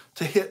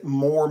to hit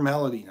more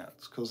melody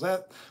notes, because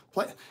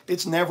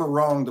it's never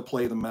wrong to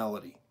play the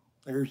melody.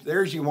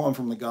 There's you one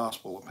from the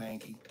Gospel of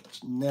Pankey.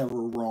 It's never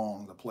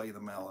wrong to play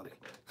the melody.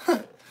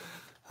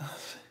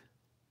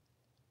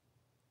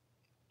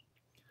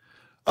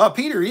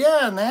 Peter,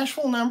 yeah,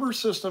 Nashville number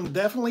system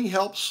definitely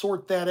helps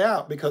sort that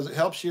out, because it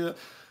helps you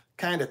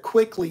kind of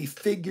quickly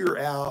figure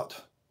out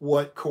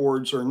what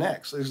chords are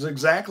next. This is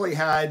exactly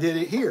how I did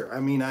it here. I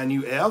mean, I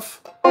knew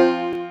F,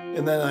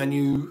 and then I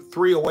knew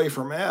 3 away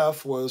from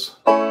F was,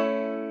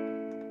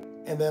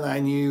 and then I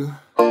knew,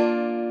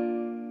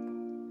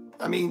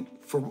 I mean,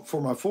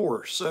 for my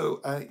 4. So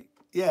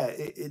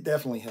it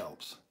definitely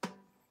helps.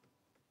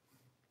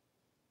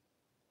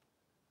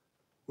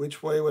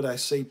 Which way would I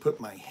say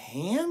put my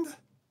hand?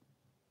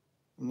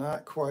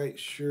 Not quite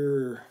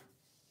sure.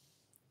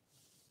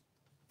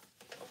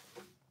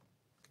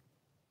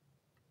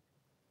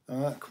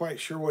 I'm not quite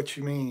sure what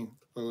you mean,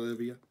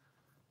 Olivia.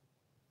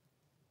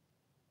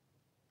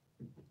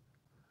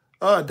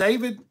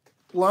 David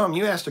Lum,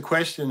 you asked a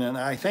question, and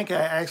I think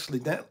I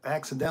actually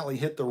accidentally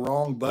hit the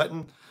wrong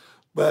button,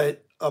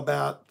 but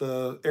about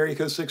the area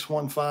code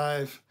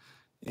 615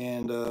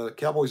 and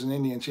Cowboys and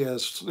Indians,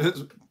 yes,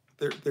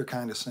 they're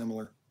kind of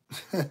similar.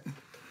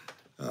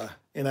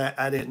 And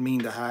I didn't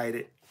mean to hide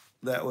it.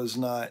 That was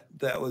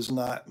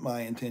not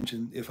my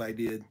intention. If I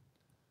did,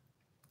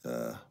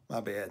 my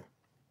bad.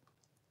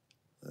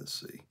 Let's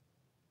see.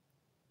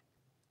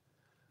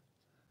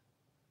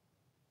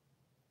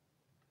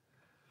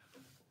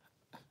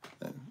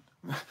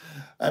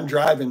 I'm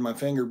driving my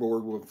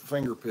fingerboard with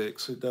finger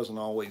picks. It doesn't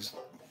always.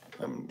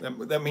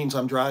 That means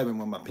I'm driving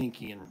with my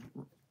pinky and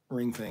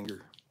ring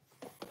finger.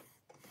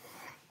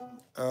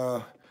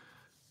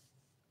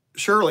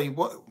 Shirley,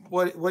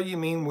 what do you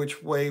mean?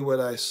 Which way would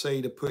I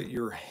say to put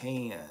your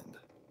hand?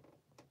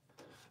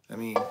 I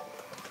mean,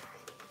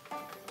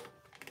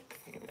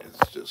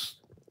 it's just,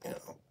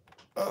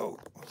 oh,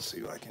 let's see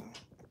if I can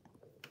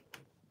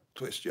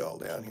twist y'all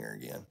down here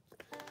again.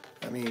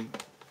 I mean,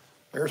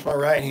 there's my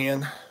right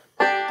hand.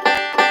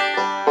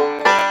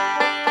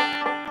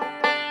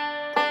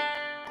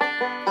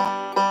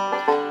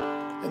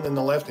 And then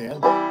the left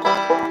hand.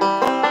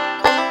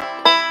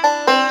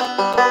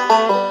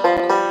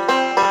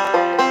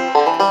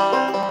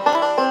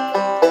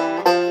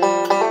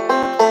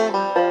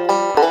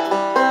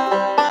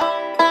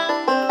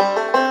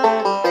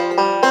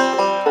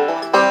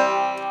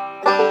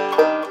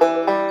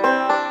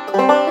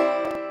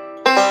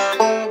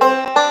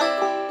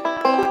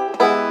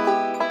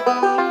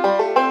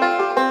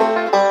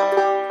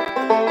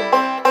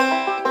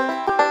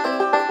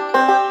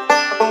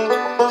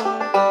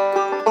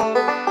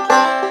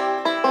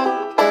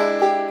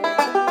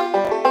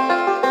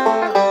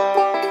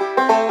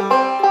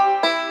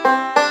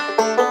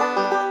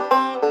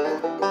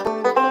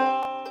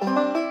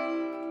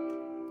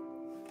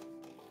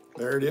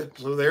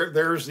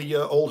 there's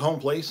the Old Home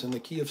Place in the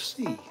key of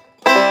C.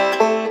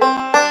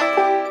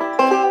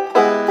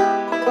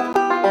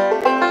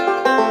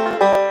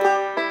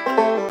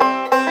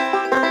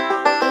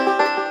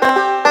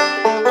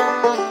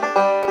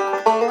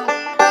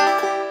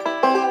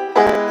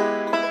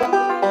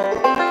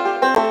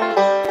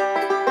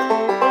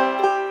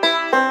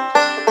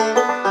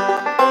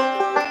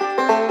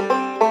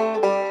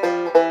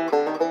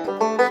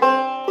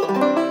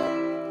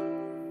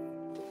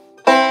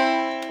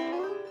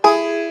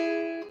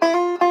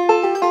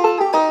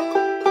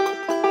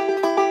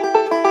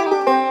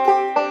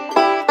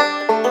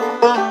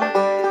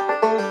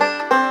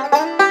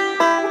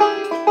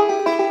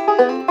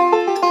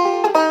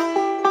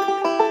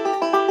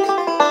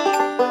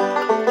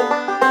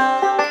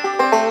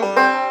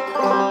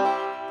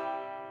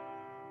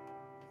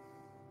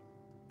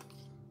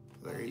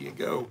 There you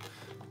go.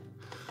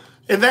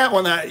 And that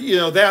one,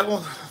 that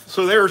one.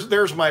 So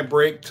there's my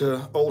break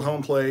to Old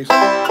Home Place.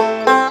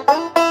 That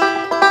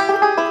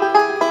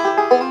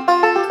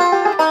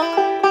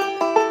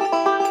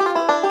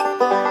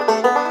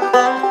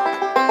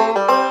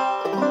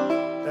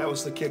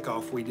was the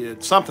kickoff we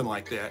did, something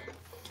like that,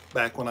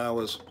 back when I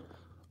was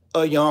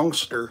a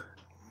youngster.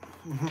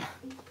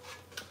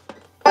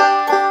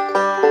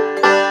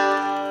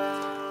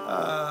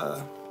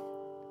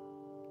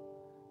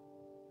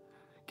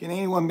 Can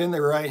anyone bend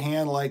their right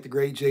hand like the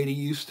great JD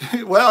used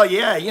to? Well,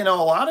 yeah, a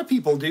lot of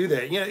people do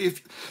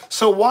that.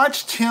 So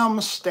watch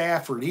Tim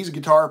Stafford. He's a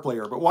guitar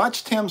player, but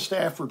watch Tim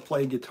Stafford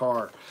play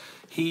guitar.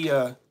 He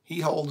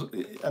holds.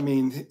 I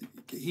mean,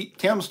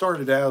 Tim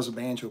started out as a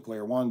banjo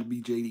player, wanted to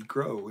be JD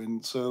Crowe,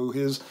 and so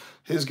his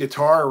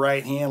guitar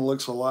right hand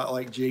looks a lot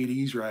like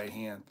JD's right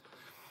hand.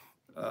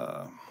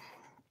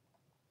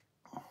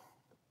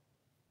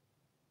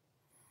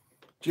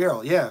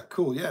 Gerald, yeah,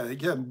 cool,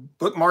 yeah,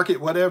 bookmark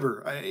it,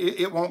 whatever.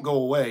 It won't go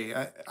away.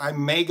 I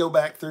may go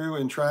back through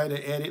and try to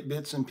edit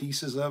bits and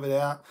pieces of it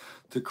out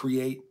to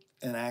create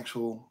an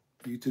actual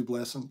YouTube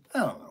lesson. I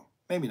don't know,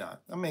 maybe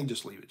not. I may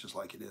just leave it just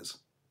like it is.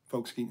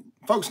 Folks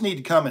need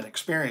to come and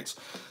experience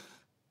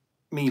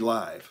me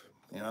live,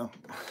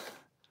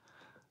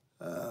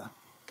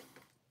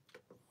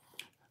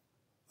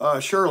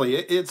 Shirley,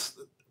 it's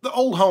the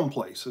Old Home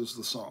Place is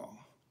the song.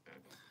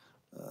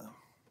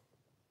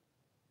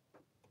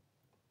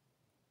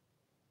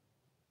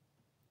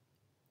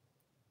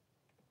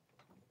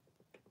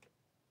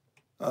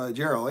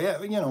 Gerald, yeah,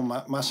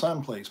 my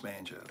son plays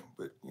banjo,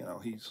 but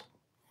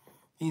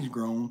he's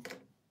grown.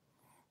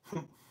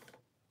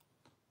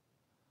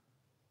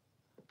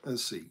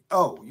 Let's see.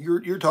 Oh,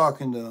 you're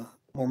talking to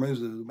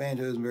Mormuza. The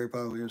banjo is a very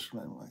popular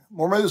instrument.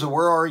 Mormuza,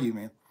 where are you,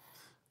 man?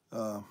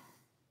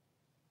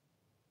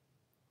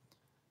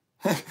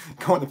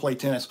 Going to play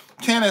tennis.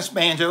 Tennis,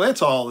 banjo,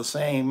 it's all the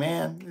same,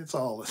 man. It's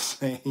all the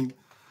same.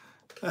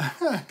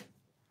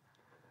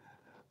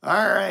 All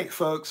right,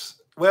 folks.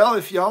 Well,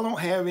 if y'all don't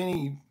have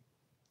any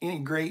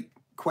great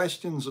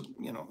questions,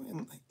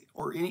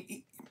 or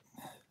any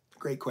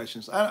great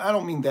questions. I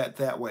don't mean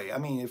that way. I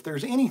mean, if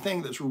there's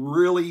anything that's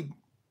really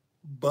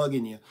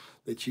bugging you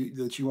that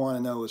you want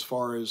to know as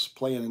far as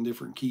playing in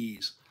different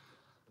keys,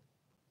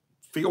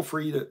 feel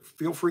free to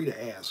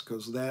ask,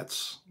 because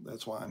that's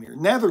why I'm here.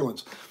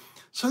 Netherlands.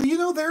 So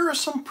there are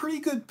some pretty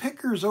good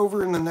pickers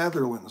over in the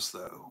Netherlands,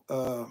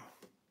 though.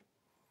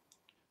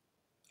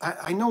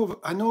 I know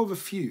of a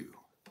few.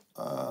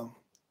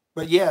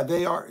 But yeah,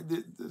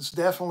 it's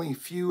definitely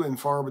few and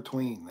far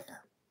between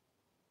there.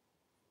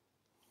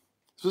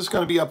 So this is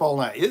going to be up all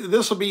night.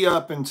 This will be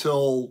up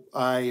until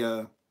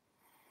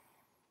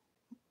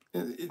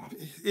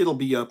it'll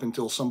be up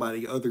until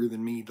somebody other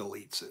than me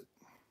deletes it.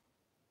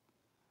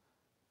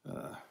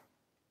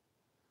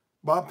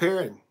 Bob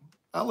Perrin,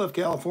 I love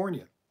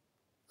California.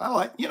 I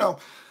like,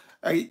 of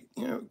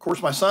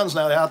course, my son's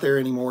not out there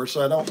anymore,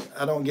 so I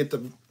don't get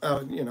to,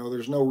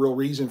 there's no real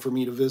reason for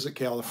me to visit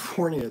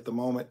California at the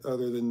moment,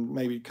 other than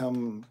maybe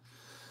come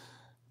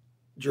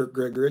jerk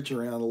Greg Rich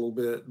around a little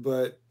bit.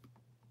 But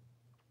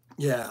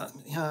yeah,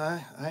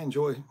 I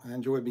enjoy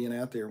being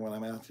out there when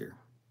I'm out there.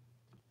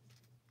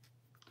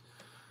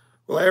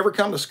 Will I ever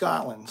come to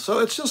Scotland? So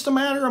it's just a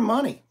matter of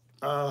money.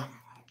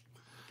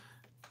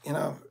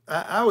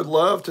 I would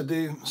love to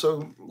do,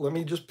 so let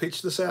me just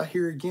pitch this out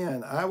here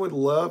again. I would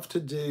love to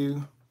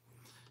do,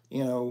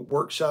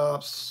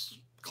 workshops,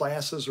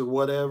 classes, or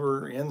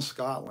whatever in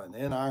Scotland,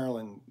 in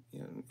Ireland,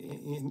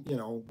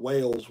 in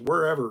Wales,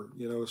 wherever,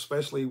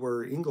 especially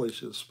where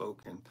English is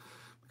spoken,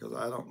 because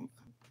I don't,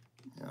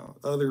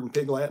 other than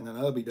Pig Latin and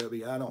Ubby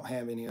Dubby, I don't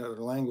have any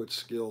other language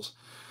skills.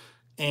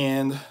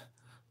 And,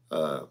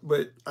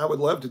 but I would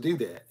love to do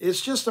that.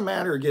 It's just a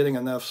matter of getting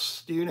enough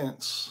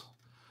students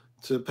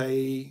to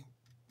pay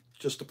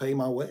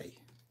my way.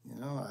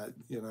 I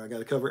got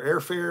to cover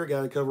airfare,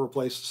 got to cover a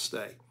place to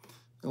stay,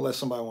 unless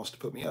somebody wants to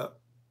put me up.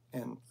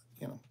 And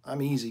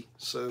I'm easy,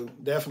 so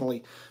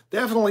definitely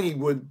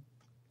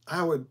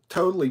I would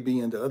totally be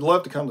into it. I'd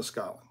love to come to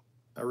Scotland.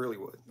 I really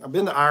would. I've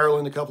been to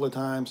Ireland a couple of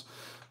times.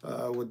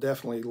 Would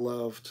definitely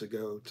love to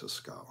go to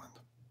Scotland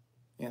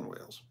and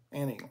Wales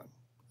and England.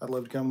 I'd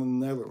love to come to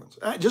the Netherlands.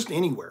 Just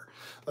anywhere.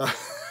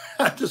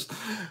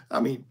 I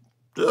mean,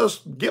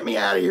 just get me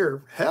out of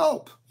here.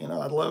 Help.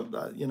 I'd love,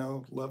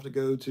 love to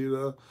go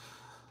to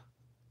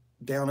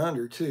down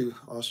under too,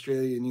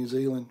 Australia, New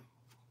Zealand.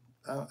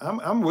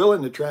 I'm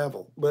willing to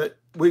travel, but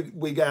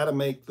we got to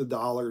make the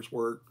dollars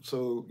work.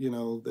 So,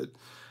 that,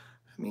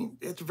 I mean,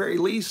 at the very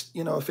least,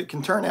 if it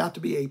can turn out to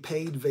be a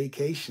paid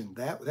vacation,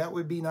 that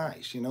would be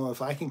nice.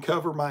 If I can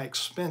cover my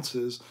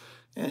expenses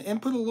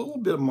and put a little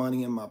bit of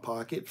money in my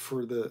pocket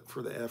for the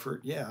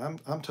effort, yeah,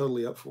 I'm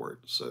totally up for it.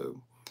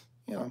 So,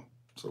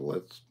 so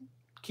let's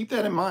keep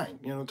that in mind.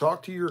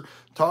 Talk to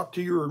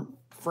your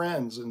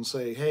friends and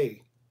say,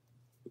 hey,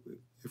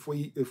 if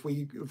we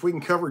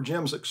can cover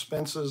Jim's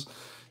expenses,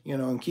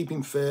 and keep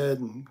him fed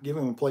and give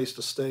him a place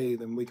to stay,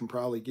 then we can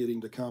probably get him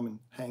to come and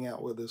hang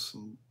out with us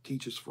and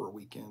teach us for a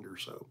weekend or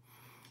so.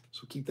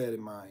 So keep that in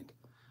mind.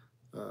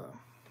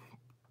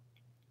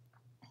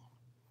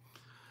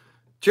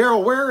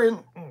 Gerald, where in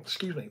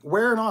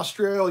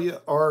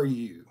Australia are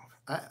you?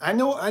 I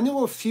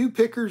know a few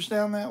pickers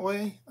down that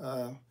way,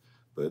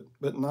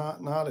 but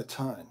not a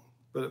ton.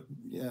 But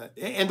yeah,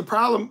 and the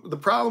problem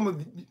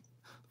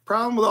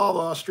with all the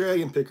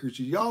Australian pickers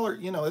is y'all are,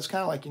 it's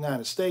kind of like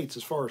United States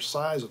as far as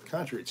size of the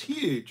country. It's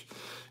huge,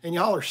 and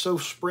y'all are so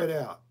spread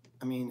out.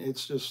 I mean,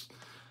 it's just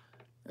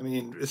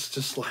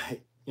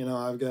like,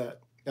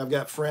 I've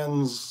got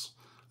friends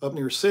up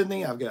near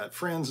Sydney. I've got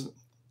friends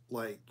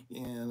like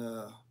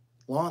in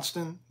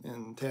Launceston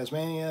in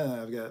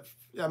Tasmania.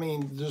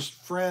 Just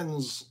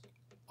friends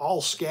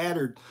all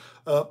scattered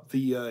up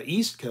the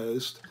East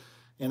Coast,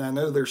 and I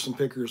know there's some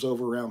pickers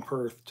over around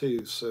Perth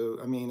too. So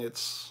I mean,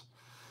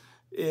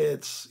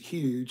 it's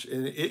huge,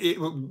 and it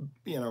would,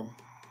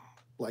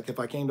 like if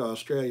I came to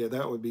Australia,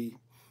 it'd be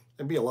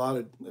a lot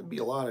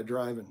of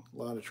driving, a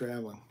lot of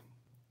traveling.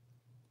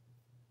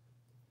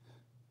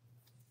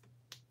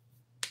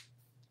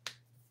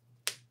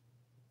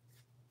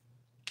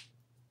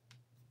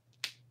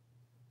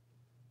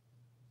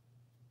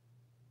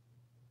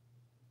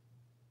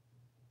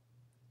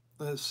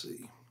 Let's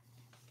see.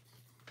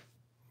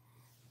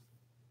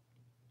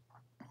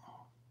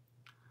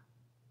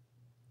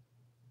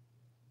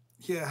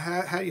 Yeah,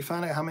 how do you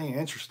find out how many are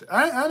interested?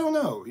 I don't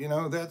know.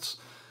 That's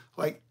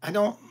like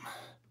I'm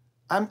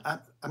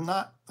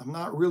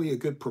not really a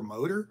good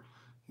promoter,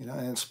 and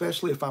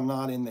especially if I'm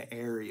not in the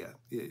area,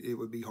 it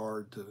would be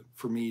hard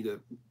for me to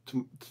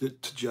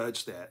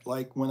judge that.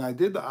 Like when I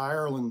did the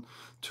Ireland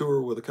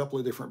tour with a couple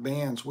of different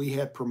bands, we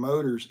had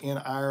promoters in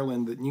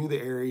Ireland that knew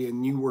the area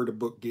and knew where to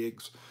book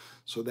gigs.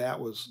 So that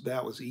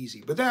was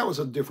easy, but that was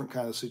a different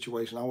kind of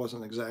situation. I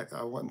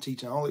wasn't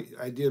teaching.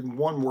 I did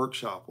one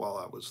workshop while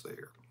I was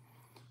there.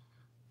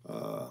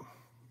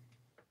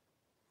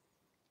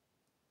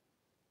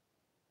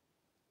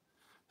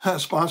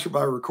 Sponsored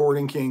by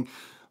Recording King.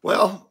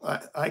 Well,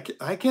 I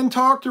can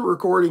talk to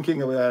Recording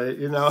King about it.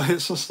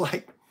 It's just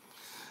like,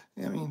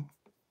 I mean,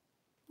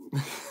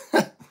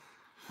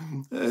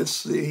 let's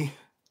see.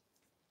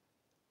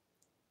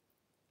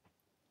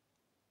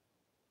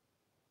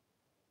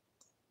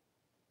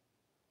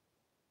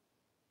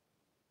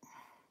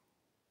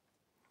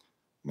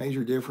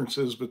 Major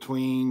differences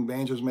between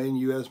banjos made in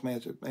the U.S.,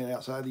 banjos made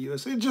outside the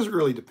U.S. It just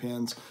really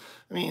depends.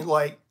 I mean,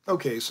 like,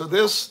 okay, so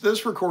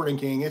this Recording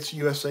King, it's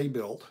USA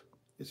built,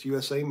 it's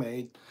USA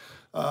made,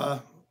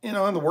 and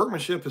the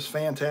workmanship is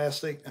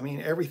fantastic. I mean,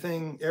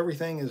 everything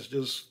is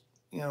just,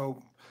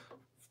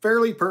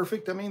 fairly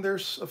perfect. I mean,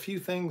 there's a few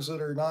things that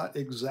are not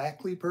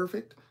exactly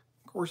perfect.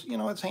 Of course,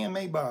 it's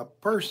handmade by a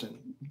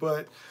person,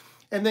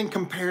 and then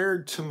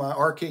compared to my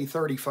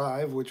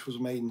RK35, which was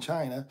made in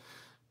China,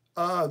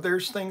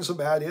 there's things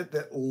about it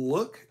that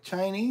look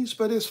Chinese,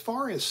 but as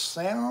far as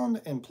sound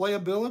and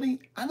playability,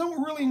 I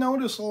don't really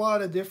notice a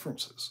lot of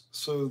differences.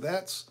 So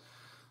that's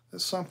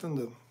something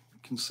to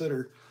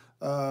consider.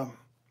 I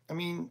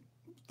mean,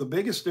 the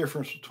biggest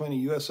difference between a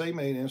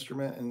USA-made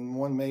instrument and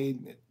one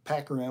made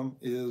Packram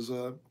is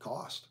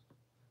cost.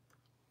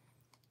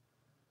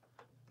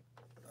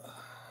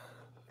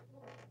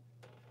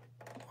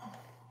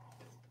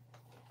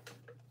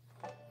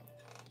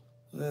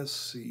 Let's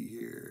see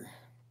here.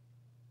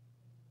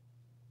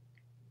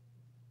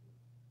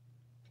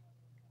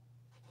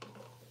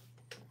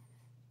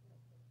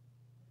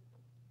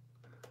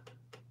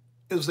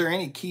 Is there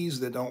any keys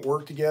that don't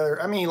work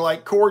together? I mean,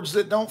 like chords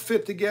that don't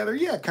fit together?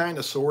 Yeah, kind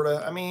of, sort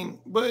of. I mean,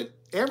 but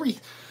everything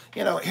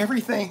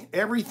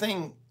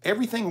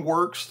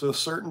works to a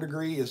certain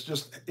degree. It's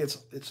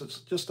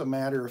just a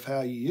matter of how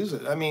you use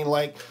it. I mean,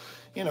 like,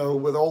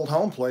 with Old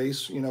Home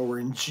Place, we're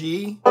in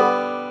G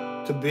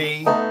to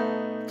B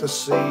to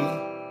C.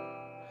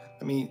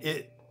 I mean,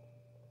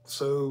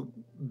 so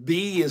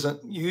B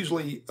isn't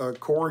usually a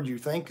chord you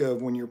think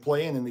of when you're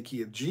playing in the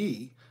key of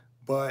G,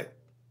 but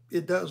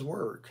it does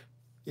work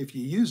if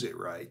you use it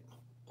right.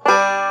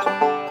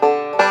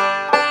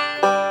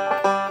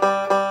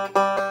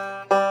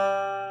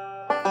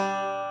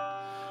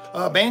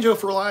 Banjo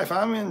for Life.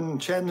 I'm in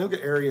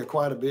Chattanooga area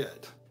quite a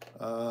bit.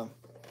 I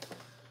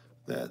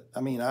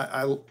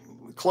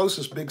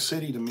closest big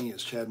city to me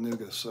is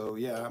Chattanooga. So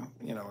yeah,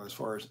 you know, as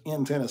far as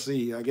in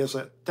Tennessee, I guess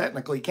that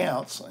technically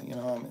counts. You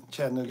know, I'm in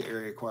Chattanooga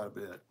area quite a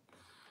bit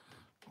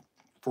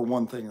for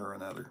one thing or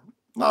another.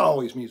 Not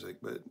always music,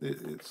 but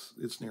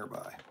it's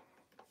nearby.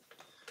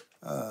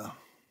 How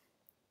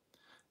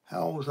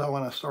old was I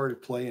when I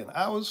started playing?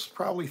 I was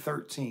probably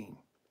 13.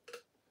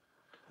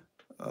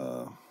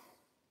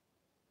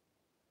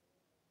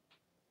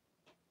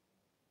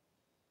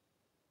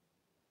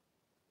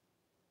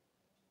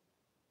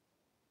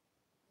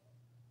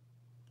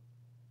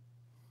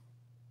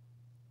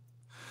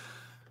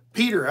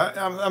 Peter,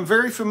 I'm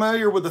very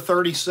familiar with the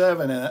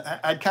 37, and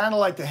I'd kind of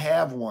like to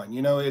have one.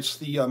 You know, it's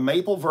the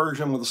maple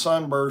version with a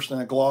sunburst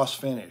and a gloss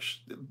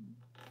finish.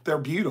 They're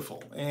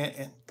beautiful,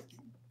 and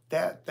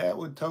that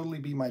would totally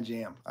be my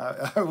jam.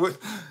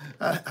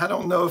 I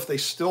don't know if they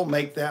still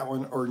make that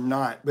one or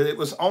not, but it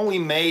was only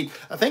made,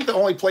 I think the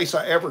only place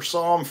I ever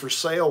saw them for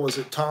sale was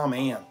at Tom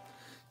Ann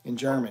in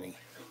Germany.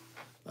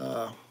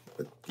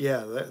 But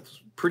yeah,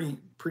 that's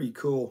pretty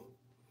cool.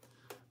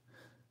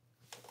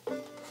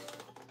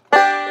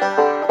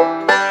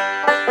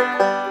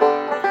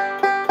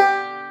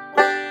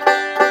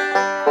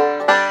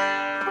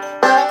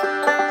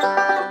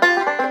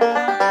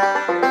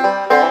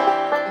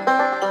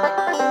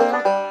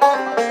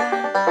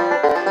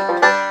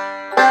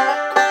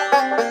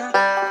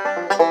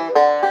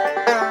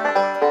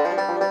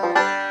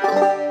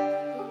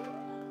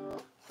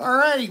 All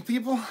righty,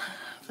 people.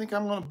 I think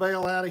I'm going to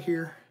bail out of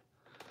here.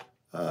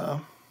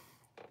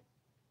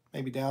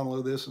 Maybe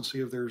download this and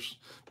see if there's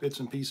bits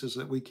and pieces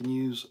that we can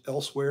use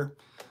elsewhere.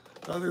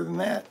 Other than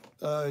that,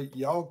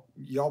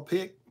 y'all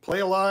pick, play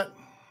a lot,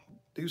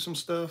 do some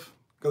stuff,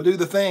 go do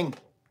the thing.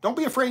 Don't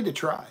be afraid to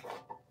try.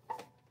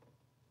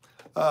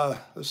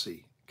 Let's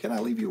see. Can I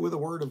leave you with a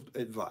word of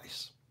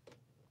advice?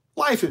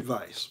 Life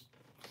advice.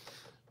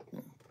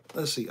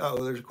 Let's see.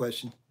 Oh, there's a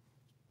question.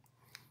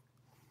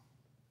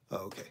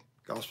 Oh, okay.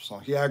 Gospel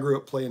songs. Yeah, I grew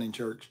up playing in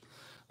church,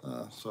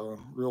 so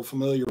I'm real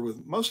familiar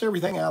with most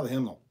everything out of the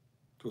hymnal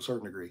to a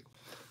certain degree.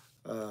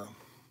 All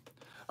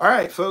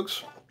right,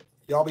 folks.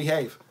 Y'all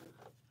behave.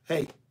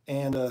 Hey,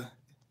 and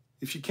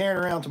if you're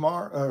carrying around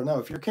tomorrow, no,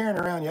 if you're carrying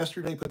around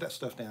yesterday, put that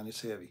stuff down.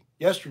 It's heavy.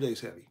 Yesterday's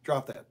heavy.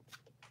 Drop that.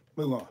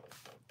 Move on.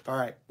 All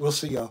right. We'll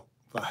see y'all.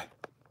 Bye.